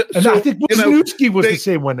did. I think Wisniewski was the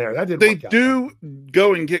same one there. That didn't work out. They do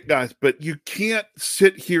go and get guys, but you can't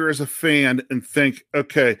sit here as a fan and think,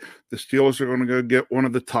 okay, the Steelers are going to go get one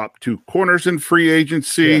of the top 2 corners in free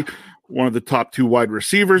agency, one of the top 2 wide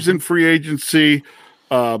receivers in free agency,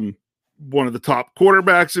 one of the top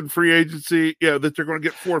quarterbacks in free agency, that they're going to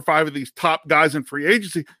get 4 or 5 of these top guys in free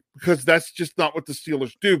agency, because that's just not what the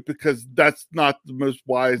Steelers do, because that's not the most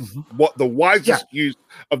wise, what the wisest use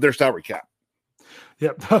of their salary cap.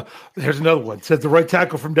 Yep. There's another one. It says the right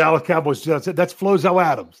tackle from Dallas Cowboys. That's Flozell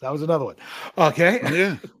Adams. That was another one. Okay.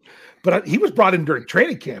 Yeah. But he was brought in during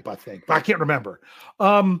training camp, I think. But I can't remember.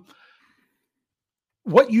 What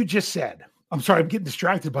you just said. I'm sorry. I'm getting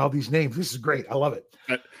distracted by all these names. This is great. I love it.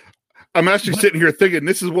 I'm actually sitting here thinking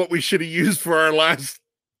this is what we should have used for our last.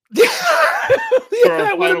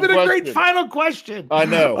 That would have been a great final question. I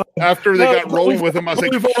know. After they got rolling with him, I was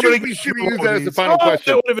like, we should use that as the final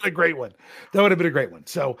question. That would have been a great one.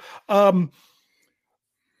 So,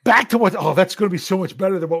 back to what? Oh, that's going to be so much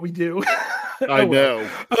better than what we do. I know.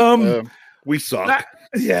 We suck.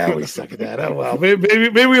 We suck at that. Oh well. Maybe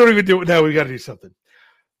we don't even do it now. We got to do something.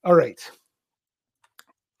 All right.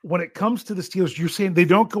 When it comes to the Steelers, you're saying they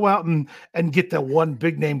don't go out and get the one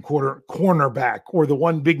big name cornerback or the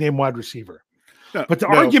one big name wide receiver. No, but the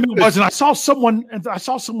argument was, and I saw someone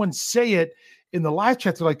say it in the live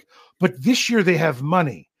chat. They're like, but this year they have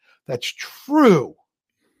money. That's true.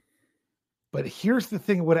 But here's the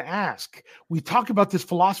thing I want to ask. We talk about this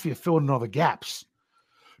philosophy of filling in all the gaps.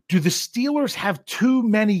 Do the Steelers have too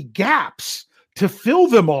many gaps to fill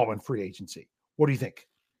them all in free agency? What do you think?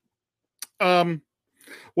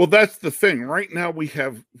 Well, that's the thing. Right now we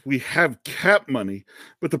have cap money,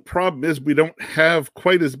 but the problem is we don't have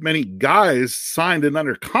quite as many guys signed and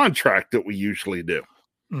under contract that we usually do.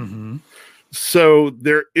 Mm-hmm. So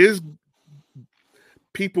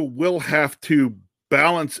people will have to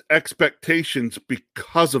balance expectations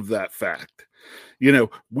because of that fact.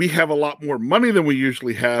 We have a lot more money than we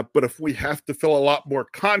usually have, but if we have to fill a lot more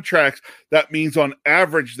contracts, that means on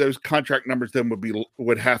average those contract numbers then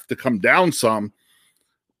would have to come down some,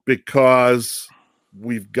 because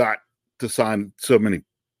we've got to sign so many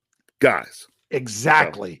guys.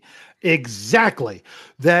 Exactly.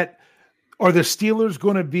 That are the Steelers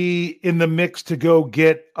going to be in the mix to go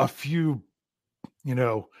get a few,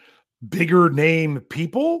 bigger name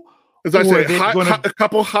people? As I say, a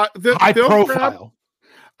couple high profile.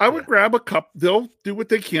 I would grab a couple. They'll do what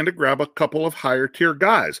they can to grab a couple of higher tier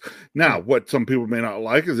guys. Now, what some people may not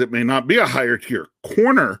like is it may not be a higher tier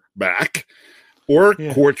cornerback or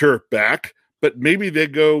quarterback, but maybe they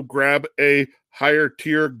go grab a higher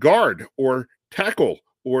tier guard or tackle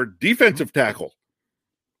or defensive tackle,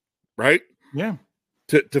 right? Yeah.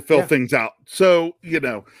 To fill things out. So, in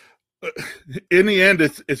the end,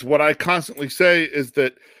 it's what I constantly say is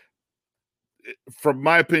that, from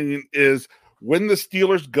my opinion, is when the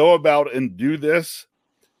Steelers go about and do this,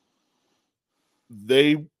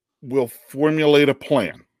 they will formulate a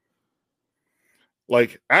plan.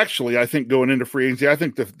 Like, actually, I think going into free agency, I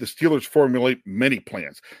think the Steelers formulate many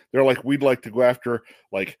plans. They're like, we'd like to go after,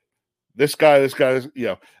 like, this guy, and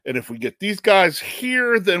if we get these guys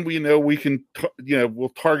here, then we know we can, we'll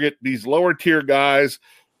target these lower tier guys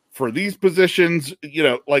for these positions,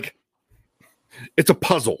 like, it's a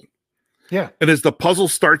puzzle. Yeah. And as the puzzle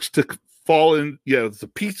starts to fall in,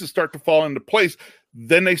 the pieces start to fall into place,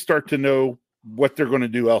 then they start to know what they're going to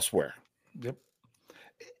do elsewhere. Yep.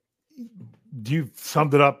 You've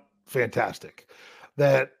summed it up fantastic.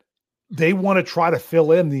 That they want to try to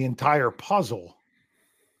fill in the entire puzzle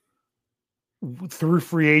through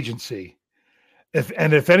free agency.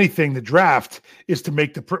 If anything, the draft is to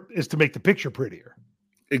make the picture prettier.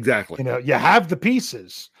 Exactly. You have the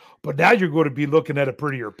pieces, but now you're going to be looking at a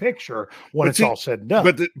prettier picture when it's all said and done.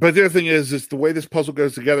 But the other thing is the way this puzzle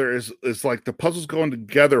goes together is like the puzzle's going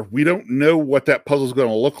together. We don't know what that puzzle is going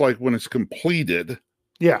to look like when it's completed.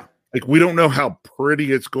 Yeah. Like, we don't know how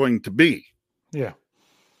pretty it's going to be. Yeah.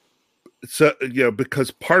 So,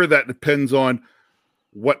 because part of that depends on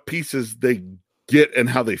what pieces they get and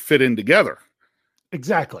how they fit in together.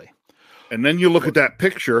 Exactly. And then you look at that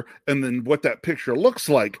picture, and then what that picture looks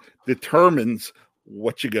like determines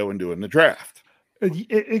what you go and do in the draft.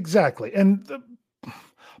 Exactly. And the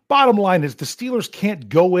bottom line is the Steelers can't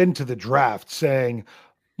go into the draft saying,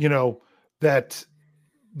 that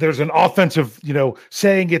there's an offensive,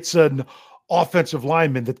 saying it's an offensive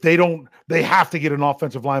lineman, that they have to get an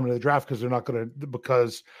offensive lineman in the draft because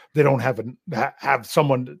they don't have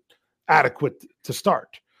someone adequate to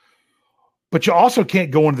start. But you also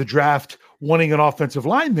can't go into the draft wanting an offensive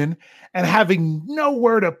lineman and having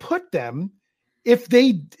nowhere to put them if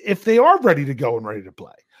they are ready to go and ready to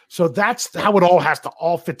play. So that's how it all has to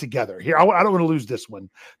all fit together. Here, I don't want to lose this one.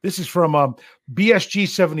 This is from BSG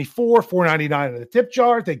 74, $4.99 in the tip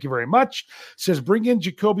jar. Thank you very much. Says, bring in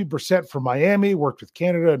Jacoby Brissett from Miami. Worked with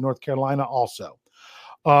Canada and North Carolina also.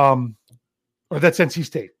 Or that's NC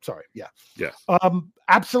State. Sorry. Yeah. Yes.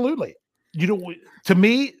 Absolutely. You know, to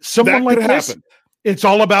me, someone like this, happen. It's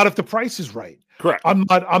all about if the price is right. Correct.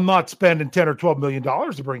 I'm not spending $10 or $12 million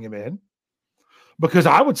to bring him in, because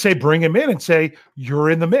I would say bring him in and say,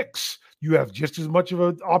 you're in the mix. You have just as much of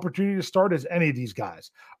an opportunity to start as any of these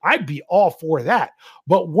guys. I'd be all for that.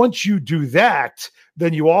 But once you do that,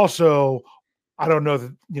 then you also, I don't know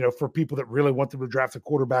that, you know, for people that really want them to draft a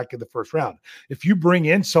quarterback in the first round, if you bring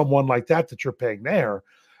in someone like that you're paying there,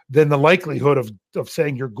 then the likelihood of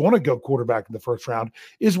saying you're going to go quarterback in the first round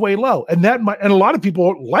is way low. And a lot of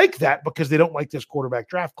people like that because they don't like this quarterback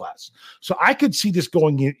draft class. So I could see this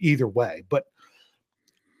going in either way, but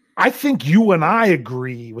I think you and I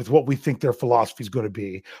agree with what we think their philosophy is going to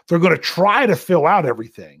be. They're going to try to fill out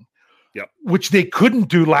everything, which they couldn't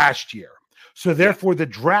do last year. So therefore the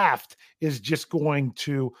draft is just going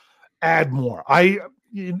to add more.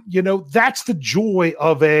 That's the joy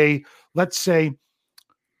of let's say,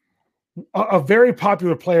 a very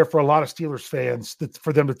popular player for a lot of Steelers fans that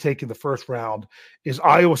for them to take in the first round is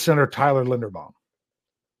Iowa center Tyler Linderbaum.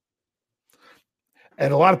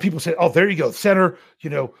 And a lot of people say, oh, there you go, center,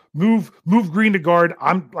 move Green to guard.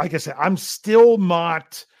 Like I said, I'm still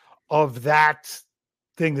not of that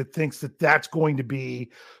thing that thinks that that's going to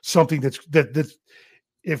be something that's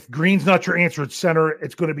if Green's not your answer at center,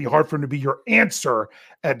 it's going to be hard for him to be your answer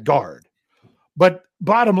at guard. But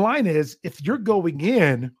bottom line is, if you're going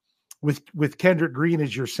in with Kendrick Green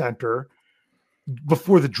as your center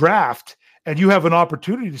before the draft, and you have an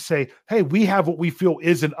opportunity to say, hey, we have what we feel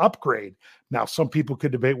is an upgrade. Now, some people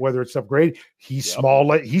could debate whether it's upgrade. He's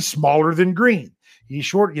small. He's smaller than Green. He's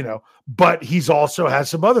short, but he's also has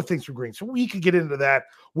some other things from Green. So we could get into that,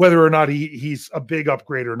 whether or not he's a big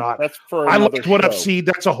upgrade or not. That's for I like what I've seen.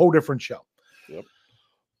 That's a whole different show. Yep.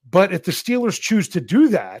 But if the Steelers choose to do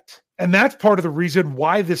that, and that's part of the reason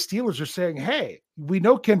why the Steelers are saying, hey, we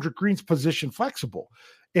know Kendrick Green's position flexible.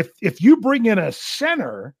 If you bring in a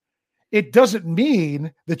center, it doesn't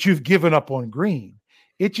mean that you've given up on Green.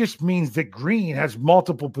 It just means that Green has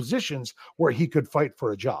multiple positions where he could fight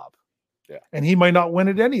for a job. Yeah. And he might not win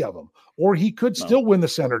at any of them, or he could still win the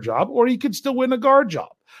center job, or he could still win a guard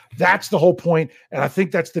job. That's the whole point. And I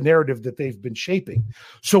think that's the narrative that they've been shaping.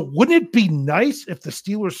 So wouldn't it be nice if the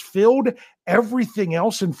Steelers filled everything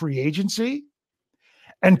else in free agency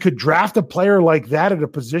and could draft a player like that at a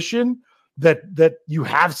position that you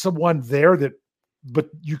have someone there but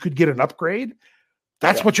you could get an upgrade?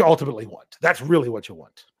 That's what you ultimately want. That's really what you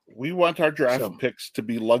want. We want our draft picks to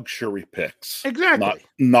be luxury picks. Exactly.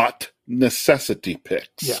 Not necessity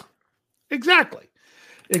picks. Yeah. Exactly.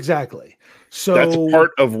 So that's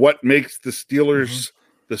part of what makes the Steelers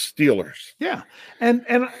the Steelers. Yeah. And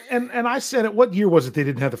I said it, what year was it they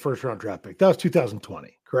didn't have the first round draft pick? That was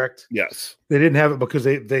 2020, correct? Yes. They didn't have it because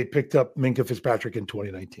they picked up Minkah Fitzpatrick in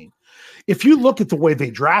 2019. If you look at the way they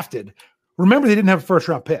drafted, remember they didn't have a first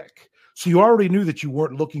round pick. So you already knew that you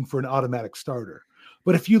weren't looking for an automatic starter.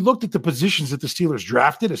 But if you looked at the positions that the Steelers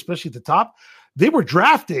drafted, especially at the top, they were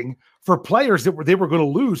drafting for players that they were going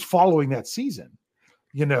to lose following that season.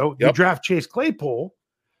 You draft Chase Claypool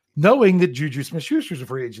knowing that Juju Smith-Schuster is a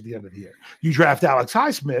free agent at the end of the year. You draft Alex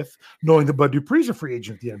Highsmith knowing that Bud Dupree's a free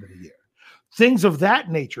agent at the end of the year. Things of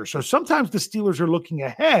that nature. So sometimes the Steelers are looking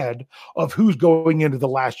ahead of who's going into the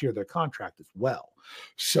last year of their contract as well.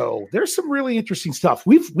 So there's some really interesting stuff.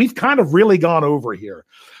 We've kind of really gone over here.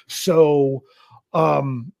 So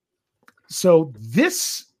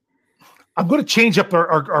this, I'm going to change up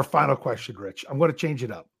our final question, Rich. I'm going to change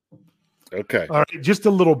it up. Okay. All right, just a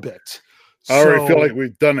little bit. I already feel like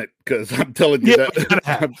we've done it because I'm telling you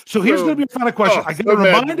that. So here's going to be a final question. I got to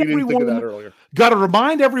remind everyone. Got to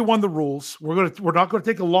remind everyone the rules. We're not going to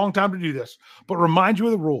take a long time to do this, but remind you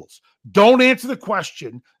of the rules. Don't answer the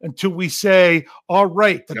question until we say, "All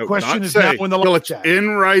right." The question is now in the live chat.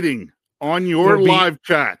 In writing on your live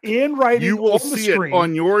chat. In writing, you will see it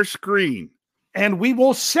on your screen, and we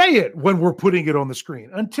will say it when we're putting it on the screen.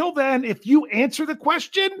 Until then, if you answer the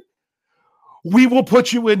question, we will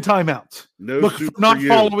put you in timeout. For not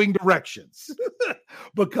following directions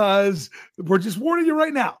because we're just warning you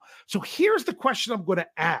right now. So here's the question I'm going to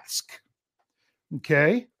ask.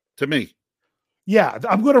 Okay. To me. Yeah.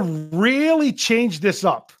 I'm going to really change this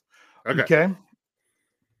up. Okay.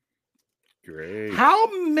 Great.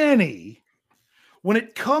 How many when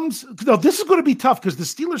it comes, no, this is going to be tough because the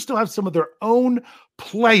Steelers still have some of their own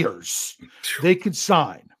players they could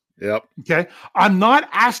sign. Yep. Okay. I'm not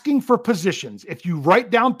asking for positions. If you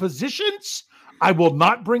write down positions, I will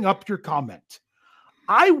not bring up your comment.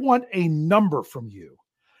 I want a number from you.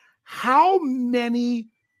 How many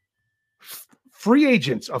free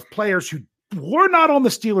agents of players who were not on the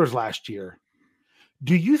Steelers last year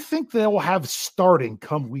do you think they will have starting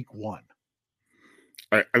come week 1?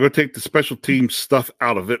 All right, I'm going to take the special team stuff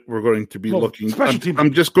out of it. We're going to be looking.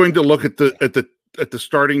 I'm just going to look at the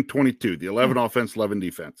starting 22, the 11 offense, 11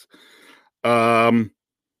 defense.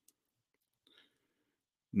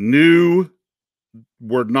 New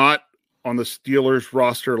were not on the Steelers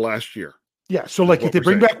roster last year. Yeah, so like if they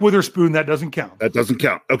bring back Witherspoon, that doesn't count. That doesn't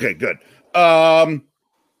count. Okay, good.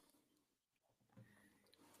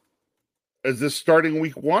 Is this starting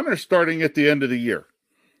week 1 or starting at the end of the year?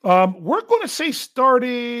 We're going to say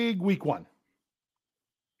starting week 1.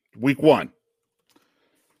 Week 1.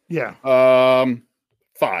 Yeah. 5.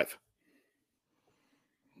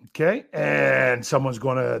 Okay, and someone's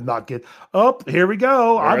going to not get up. Here we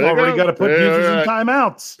go. I've already got to put users in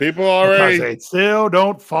timeouts. People already. Because they still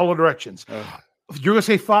don't follow directions. You're going to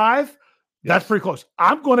say 5? Yes. That's pretty close.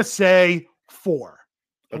 I'm going to say 4.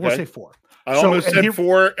 I'm going to say 4. I almost said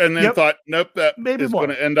 4 and then thought, nope, that maybe is going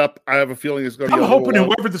to end up. I have a feeling it's going to be. I'm hoping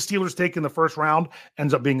whoever the Steelers take in the first round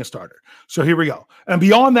ends up being a starter. So here we go. And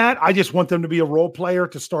beyond that, I just want them to be a role player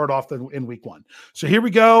to start off in week 1. So here we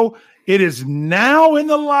go. It is now in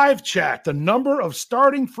the live chat, the number of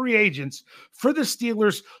starting free agents for the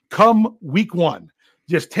Steelers come week 1.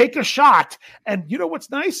 Just take a shot. And you know what's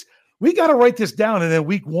nice? We got to write this down. And then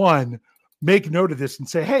week 1, make note of this and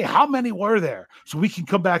say, hey, how many were there? So we can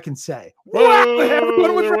come back and say, wow,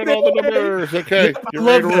 everyone was right. All the numbers. Okay. Yeah, I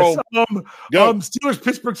love this. Steelers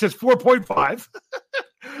Pittsburgh says 4.5.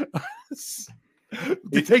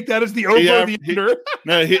 To take that as the over or the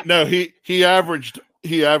under.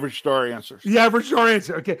 He averaged our answers. He averaged our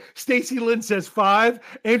answer. Okay. Stacy Lynn says 5.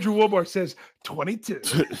 Andrew Wilmore says 22.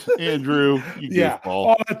 Andrew, you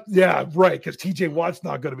goofball. Yeah, right. Because TJ Watt's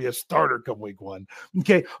not going to be a starter come week 1.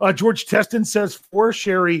 Okay. George Teston says 4.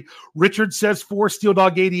 Sherry Richard says 4. Steel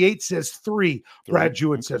Dog 88 says 3. Brad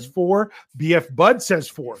Jewett says 4. BF Bud says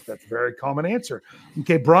 4. That's a very common answer.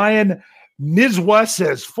 Okay. Brian Mizwa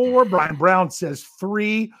says 4. Brian Brown says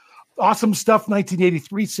 3. Awesome Stuff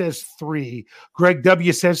 1983 says 3. Greg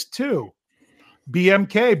W says 2.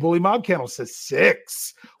 BMK Bully Mob Kennel says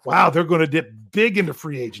 6. Wow, they're going to dip big into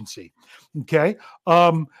free agency. Okay.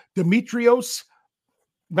 Demetrios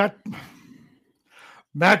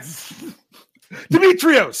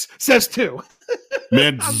Demetrios says 2.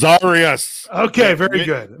 Manzarius. Okay, very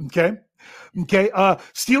good. Okay.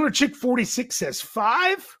 Steeler Chick 46 says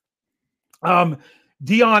 5.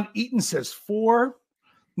 Dion Eaton says 4.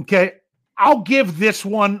 Okay, I'll give this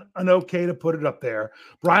one an okay to put it up there.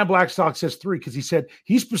 Brian Blackstock says 3 because he said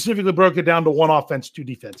he specifically broke it down to 1 offense, 2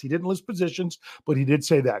 defense. He didn't list positions, but he did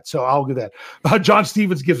say that. So I'll give that. John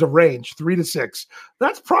Stevens gives a range, 3 to 6.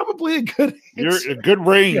 That's probably a good answer. You're a good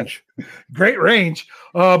range. Yeah. Great range.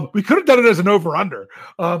 We could have done it as an over-under.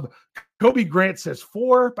 Kobe Grant says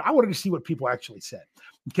 4, but I wanted to see what people actually said.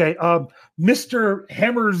 Okay, Mr.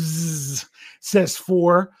 Hammers says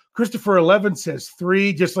 4. Christopher 11 says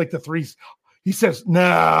 3, just like the 3s. He says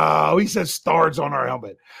no. He says stars on our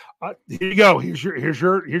helmet. Here you go. Here's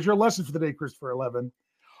your lesson for the day, Christopher 11.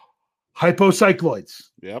 Hypocycloids.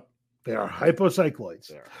 Yep, they are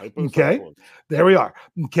hypocycloids. Okay, there we are.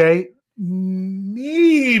 Okay,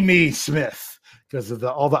 Mimi Smith, because of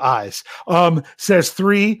all the eyes. Says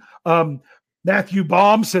 3. Matthew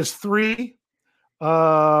Baum says 3.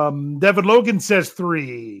 Devin Logan says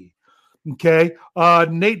 3. Okay.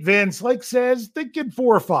 Nate Van Slyke says thinking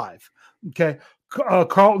 4 or 5. Okay.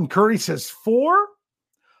 Carlton Curry says 4.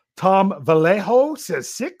 Tom Vallejo says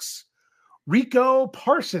 6. Rico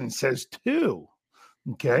Parsons says 2.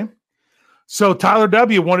 Okay. So Tyler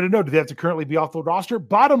W. wanted to know, do they have to currently be off the roster?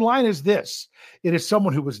 Bottom line is this. It is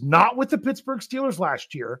someone who was not with the Pittsburgh Steelers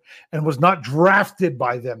last year and was not drafted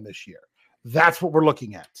by them this year. That's what we're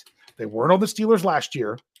looking at. They weren't on the Steelers last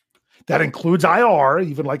year. That includes IR,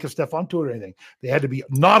 even like a Stephon Tuitt or anything. They had to be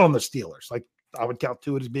not on the Steelers. Like I would count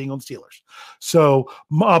Tuitt as being on the Steelers. So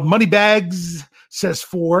Moneybags says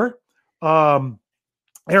 4.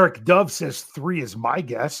 Eric Dove says 3 is my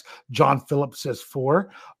guess. John Phillips says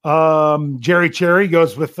 4. Jerry Cherry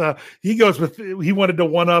goes with he wanted to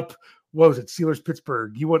one up. What was it? Steelers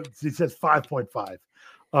Pittsburgh. He says 5.5.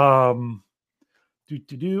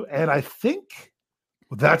 And I think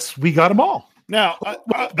we got them all. Now,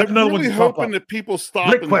 I'm really hoping that people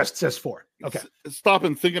stop. Rick Quest says 4. Okay.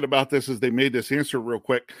 stopping thinking about this as they made this answer real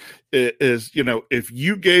quick is, if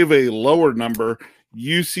you gave a lower number,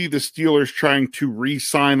 you see the Steelers trying to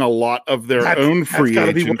re-sign a lot of their own free agents. That's got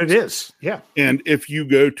to be what it is. Yeah. And if you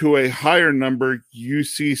go to a higher number, you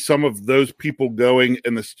see some of those people going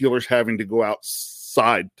and the Steelers having to go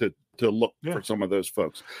outside to look for some of those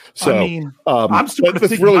folks. So, I'm starting to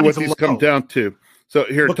think really what these come down to. So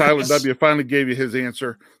here, Tyler W. finally gave you his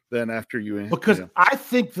answer. Then after you, I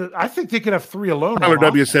think they could have 3 alone. Tyler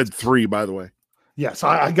W. said 3, by the way. Yes,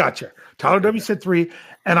 I got you. Tyler W. said 3,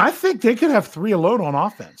 and I think they could have 3 alone on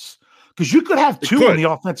offense because you could have 2 on the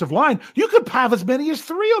offensive line. You could have as many as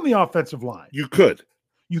 3 on the offensive line. You could.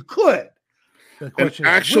 The question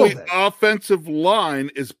and actually, offensive line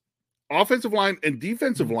and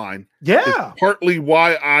defensive line. Yeah, is partly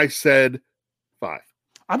why I said 5.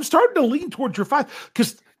 I'm starting to lean towards your 5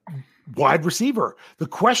 because wide receiver. The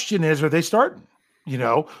question is, are they starting?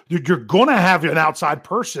 You're going to have an outside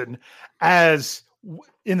person as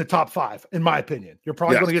in the top 5, in my opinion. You're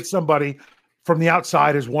probably going to get somebody from the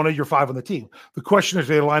outside as one of your 5 on the team. The question is,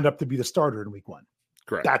 they lined up to be the starter in week 1.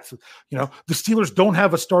 Correct. That's, the Steelers don't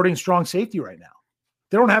have a starting strong safety right now.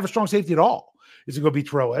 They don't have a strong safety at all. Is it going to be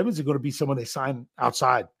Terrell Evans? Is it going to be someone they sign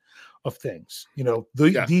outside of things?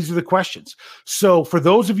 These are the questions. So for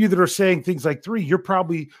those of you that are saying things like 3, you're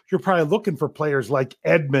probably looking for players like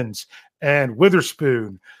Edmonds and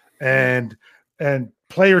Witherspoon and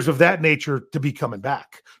players of that nature to be coming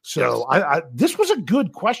back. So this was a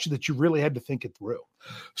good question that you really had to think it through.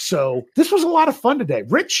 So this was a lot of fun today.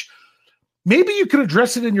 Rich, maybe you could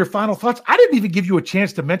address it in your final thoughts. I didn't even give you a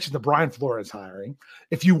chance to mention the Brian Flores hiring.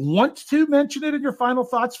 If you want to mention it in your final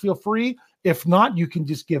thoughts, feel free. If not, you can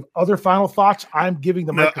just give other final thoughts. I'm giving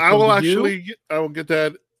the microphone to you. I will get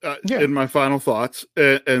that in my final thoughts,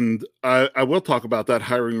 and I will talk about that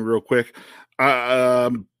hiring real quick.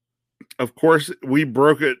 Of course, we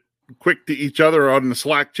broke it quick to each other on the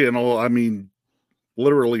Slack channel. I mean,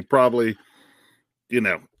 literally, probably,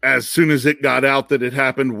 as soon as it got out that it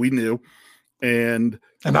happened, we knew. And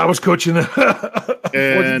I was coaching a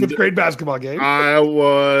 4th grade basketball game. I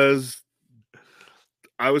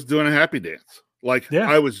was doing a happy dance.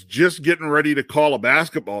 I was just getting ready to call a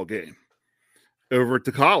basketball game over at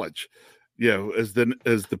the college, as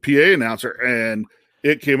the PA announcer, and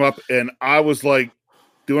it came up, and I was like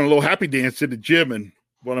doing a little happy dance in the gym, and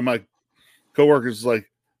one of my coworkers was like,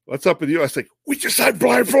 "What's up with you?" I was like, "We just signed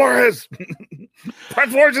Brian Flores." Brian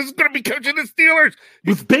Flores is going to be coaching the Steelers.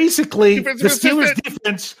 With basically the Steelers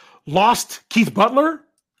defense lost Keith Butler,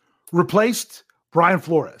 replaced Brian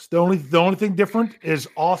Flores. The only thing different is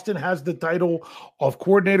Austin has the title of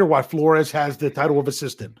coordinator, while Flores has the title of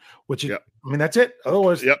assistant. Which that's it.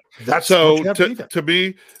 Otherwise, that's so to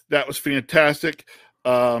me that was fantastic.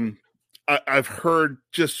 I've heard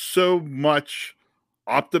just so much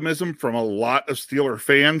optimism from a lot of Steeler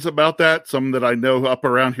fans about that. Some that I know up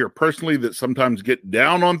around here personally that sometimes get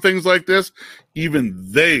down on things like this. Even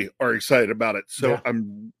they are excited about it. So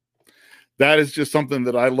that is just something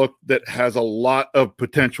that I look that has a lot of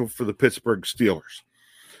potential for the Pittsburgh Steelers.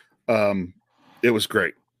 It was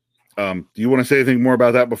great. Do you want to say anything more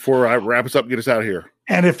about that before I wrap us up and get us out of here?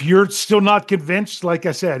 And if you're still not convinced, like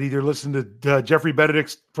I said, either listen to Jeffrey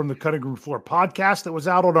Benedict's from the Cutting Room Floor podcast that was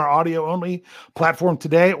out on our audio-only platform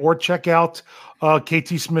today, or check out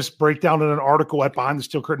KT Smith's breakdown in an article at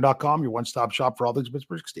BehindTheSteelCurtain.com, your one-stop shop for all things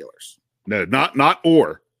Pittsburgh Steelers. No, not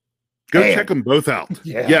or. Go check them both out.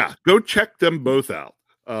 Yeah, go check them both out.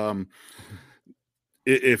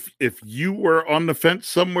 If you were on the fence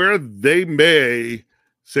somewhere, they may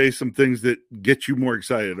say some things that get you more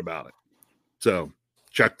excited about it. So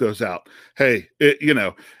check those out. Hey,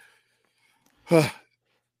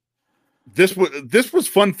 this was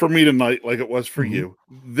fun for me tonight, like it was for you.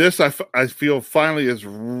 This I feel finally is.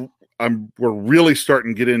 We're really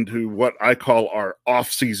starting to get into what I call our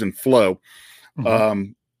off-season flow.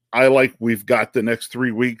 We've got the next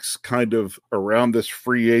 3 weeks kind of around this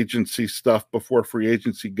free agency stuff before free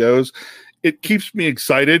agency goes. It keeps me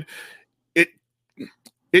excited.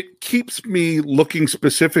 It keeps me looking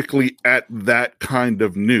specifically at that kind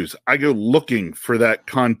of news. I go looking for that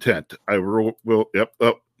content. I will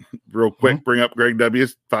real quick, bring up Greg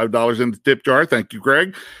W's $5 in the tip jar. Thank you,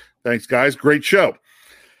 Greg. Thanks, guys. Great show.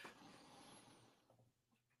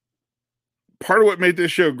 Part of what made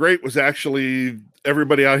this show great was actually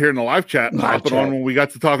everybody out here in the live chat hopping on when we got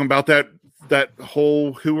to talking about that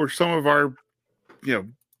whole who were some of our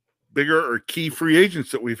bigger or key free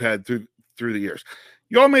agents that we've had through the years.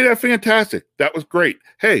 Y'all made that fantastic. That was great.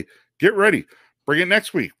 Hey, get ready. Bring it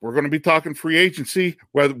next week. We're going to be talking free agency.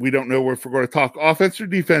 Whether we don't know if we're going to talk offense or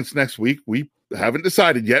defense next week. We haven't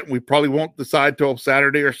decided yet. We probably won't decide till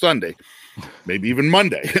Saturday or Sunday, maybe even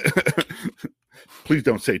Monday. Please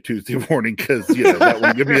don't say Tuesday morning, because that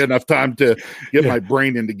will give me enough time to get my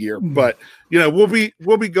brain into gear. But we'll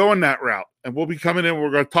be going that route, and we'll be coming in.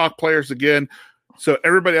 We're going to talk players again. So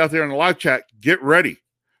everybody out there in the live chat, get ready.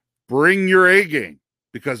 Bring your A game,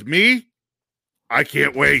 because I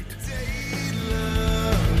can't wait.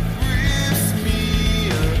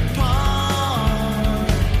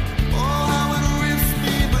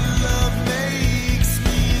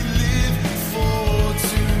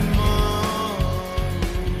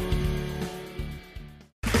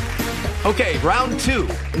 Okay, round 2.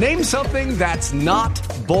 Name something that's not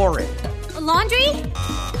boring. A laundry?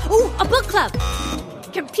 Ooh, a book club.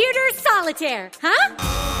 Computer solitaire, huh?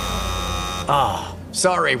 Ah,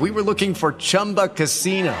 sorry, we were looking for Chumba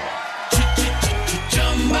Casino.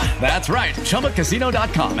 That's right,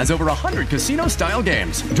 ChumbaCasino.com has over 100 casino-style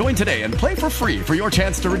games. Join today and play for free for your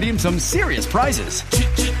chance to redeem some serious prizes.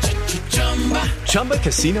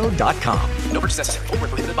 ChumbaCasino.com. No purchase necessary. Void where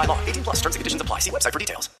prohibited by law. 18+ terms and conditions apply. See website for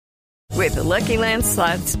details. With the Lucky Land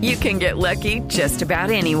Slots, you can get lucky just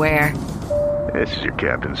about anywhere. This is your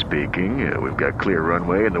captain speaking. We've got clear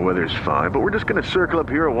runway and the weather's fine, but we're just going to circle up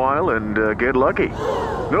here a while and get lucky.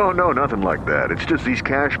 No, nothing like that. It's just these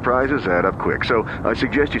cash prizes add up quick. So I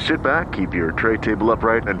suggest you sit back, keep your tray table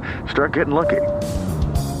upright, and start getting lucky.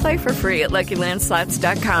 Play for free at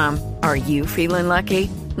LuckyLandSlots.com. Are you feeling lucky?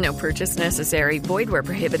 No purchase necessary. Void where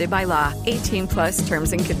prohibited by law. 18+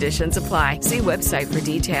 terms and conditions apply. See website for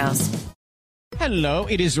details. Hello,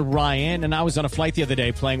 it is Ryan, and I was on a flight the other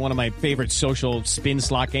day playing one of my favorite social spin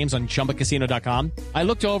slot games on ChumbaCasino.com. I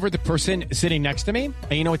looked over at the person sitting next to me,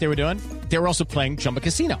 and you know what they were doing? They were also playing Chumba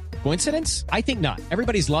Casino. Coincidence? I think not.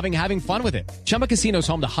 Everybody's loving having fun with it. Chumba Casino is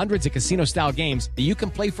home to hundreds of casino-style games that you can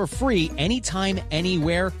play for free anytime,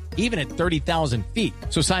 anywhere, even at 30,000 feet.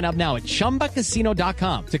 So sign up now at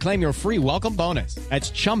ChumbaCasino.com to claim your free welcome bonus.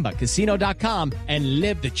 That's ChumbaCasino.com and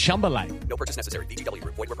live the Chumba life. No purchase necessary. BGW.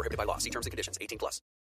 Void where prohibited by law. See terms and conditions. 18+.